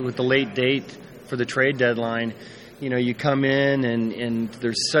 with the late date for the trade deadline, you come in and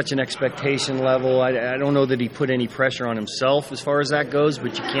there's such an expectation level. I don't know that he put any pressure on himself as far as that goes,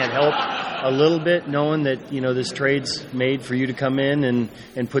 but you can't help a little bit knowing that, this trade's made for you to come in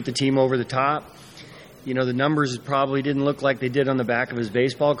and put the team over the top. The numbers probably didn't look like they did on the back of his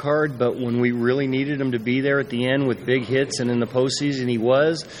baseball card, but when we really needed him to be there at the end with big hits and in the postseason, he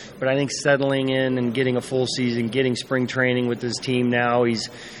was. But I think settling in and getting a full season, getting spring training with his team now, he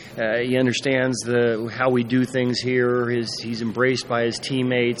understands how we do things here. He's embraced by his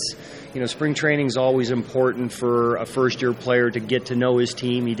teammates. Spring training is always important for a first-year player to get to know his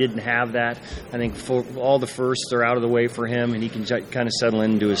team. He didn't have that. I think all the firsts are out of the way for him, and he can kind of settle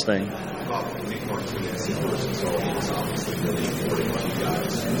in and do his thing. Nick Martinez versus all these obviously really important to you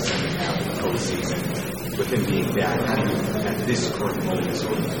guys in the second half of the postseason. With him being back, how do you, at this current moment,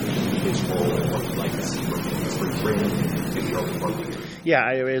 sort of see his role and what you'd like to see from him in spring training in the early part of the year? Yeah,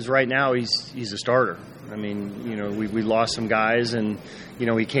 as right now he's a starter. I mean, we lost some guys, and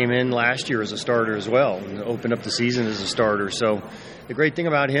he came in last year as a starter as well, and opened up the season as a starter. So the great thing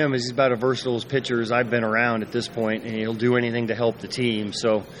about him is he's about as versatile as pitcher as I've been around at this point, and he'll do anything to help the team.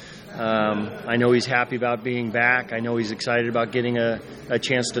 So I know he's happy about being back. I know he's excited about getting a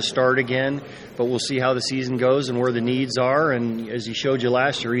chance to start again, but we'll see how the season goes and where the needs are. And as he showed you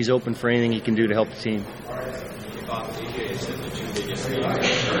last year, he's open for anything he can do to help the team. How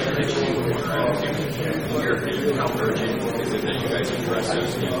urgent is it that you guys address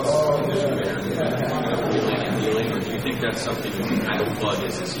those needs in this or do you think that's something you can kind of plug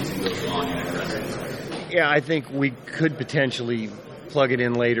as the season goes on and address it? Yeah, I think we could potentially plug it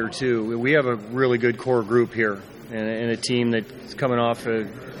in later too. We have a really good core group here, and a team that's coming off a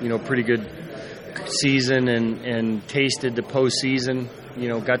pretty good season and tasted the postseason.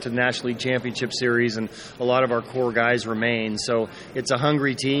 Got to the National League Championship Series, and a lot of our core guys remain. So it's a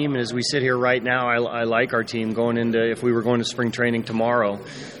hungry team, and as we sit here right now, I like our team going into, if we were going to spring training tomorrow.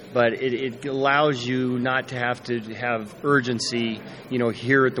 But it allows you not to have urgency,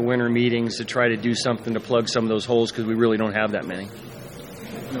 here at the winter meetings to try to do something to plug some of those holes because we really don't have that many.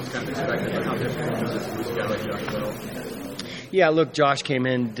 It's kind of expected, but how different is it to a guy like Josh Bell? Yeah, look, Josh came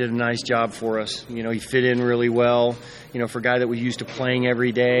in, did a nice job for us. He fit in really well. For a guy that was used to playing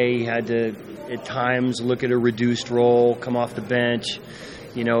every day, he had to, at times, look at a reduced role, come off the bench.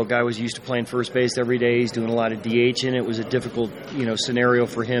 You know, a guy was used to playing first base every day. He's doing a lot of DH in it. It was a difficult, scenario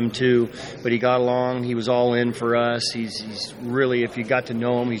for him too. But he got along. He was all in for us. He's really, if you got to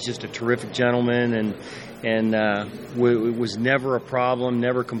know him, he's just a terrific gentleman, and it was never a problem.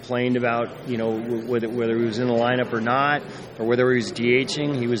 Never complained about whether he was in the lineup or not, or whether he was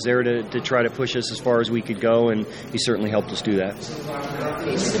DHing. He was there to try to push us as far as we could go, and he certainly helped us do that.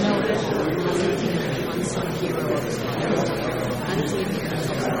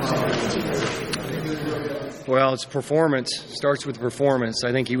 Well, it's performance. Starts with performance.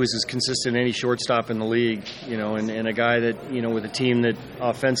 I think he was as consistent as any shortstop in the league, and a guy that, with a team that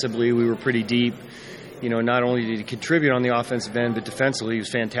offensively we were pretty deep. Not only did he contribute on the offensive end, but defensively he was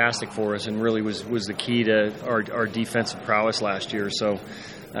fantastic for us and really was the key to our defensive prowess last year. So,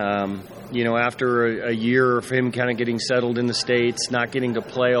 after a year of him kind of getting settled in the States, not getting to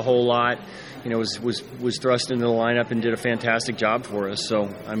play a whole lot, was thrust into the lineup and did a fantastic job for us. So,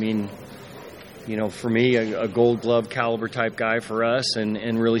 for me, a Gold Glove caliber type guy for us,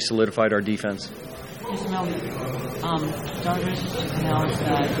 and really solidified our defense. Just Dodgers announced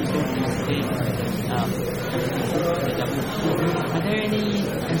that he's going to participate Are there any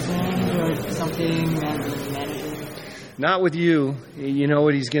concerns or something manager? Not with you. You know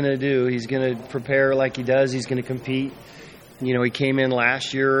what he's going to do. He's going to prepare like he does. He's going to compete. He came in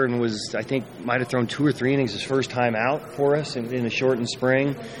last year and might have thrown 2 or 3 innings his first time out for us in a shortened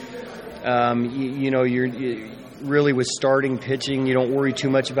spring. You're really with starting pitching, you don't worry too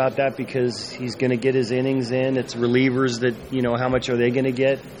much about that because he's going to get his innings in. It's relievers that, how much are they going to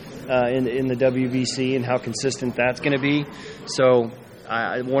get in the WBC and how consistent that's going to be. So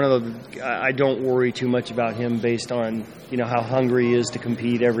I don't worry too much about him based on, how hungry he is to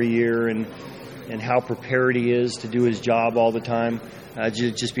compete every year and how prepared he is to do his job all the time.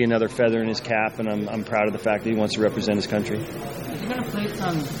 Just be another feather in his cap, and I'm proud of the fact that he wants to represent his country. Is he going to play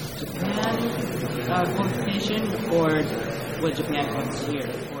some Japan qualification, or what Japan comes here?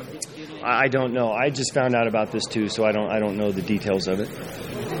 I don't know. I just found out about this too, so I don't know the details of it.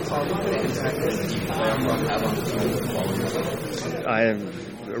 I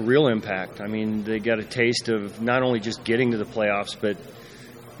have a real impact. I mean, they got a taste of not only just getting to the playoffs, but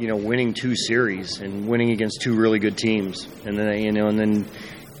winning 2 series and winning against 2 really good teams, and then and then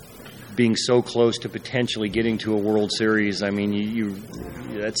being so close to potentially getting to a World Series. I mean,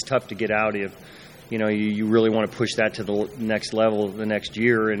 that's tough to get out of. You really want to push that to the next level the next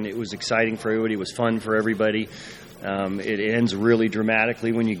year, and it was exciting for everybody. It was fun for everybody. It ends really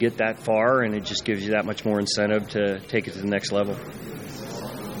dramatically when you get that far, and it just gives you that much more incentive to take it to the next level.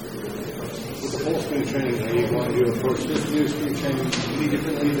 With the whole spring training that you want to approach this new spring training any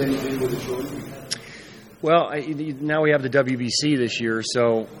differently than you did with the short? Well, now we have the WBC this year,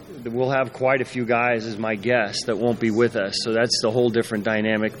 so we'll have quite a few guys, is my guess, that won't be with us. So that's the whole different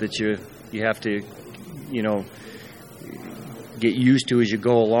dynamic that you have to, get used to as you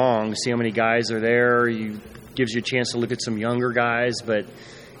go along. See how many guys are there. Gives you a chance to look at some younger guys, but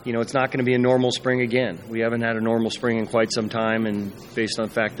it's not going to be a normal spring again. We haven't had a normal spring in quite some time, and based on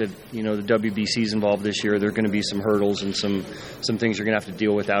the fact that the WBC's involved this year, there are going to be some hurdles and some things you're going to have to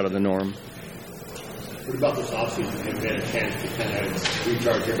deal with out of the norm. What about this offseason? Have you had a chance to kind of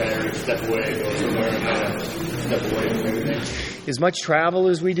recharge your battery, step away, go somewhere, and kind of step away from everything? As much travel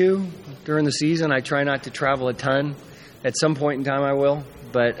as we do during the season, I try not to travel a ton. At some point in time I will,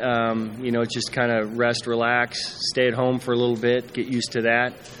 but just kind of rest, relax, stay at home for a little bit, get used to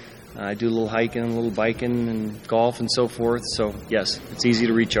that. I do a little hiking, a little biking, and golf and so forth. So, yes, it's easy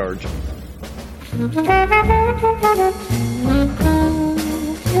to recharge.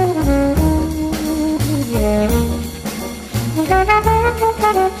 Yeah.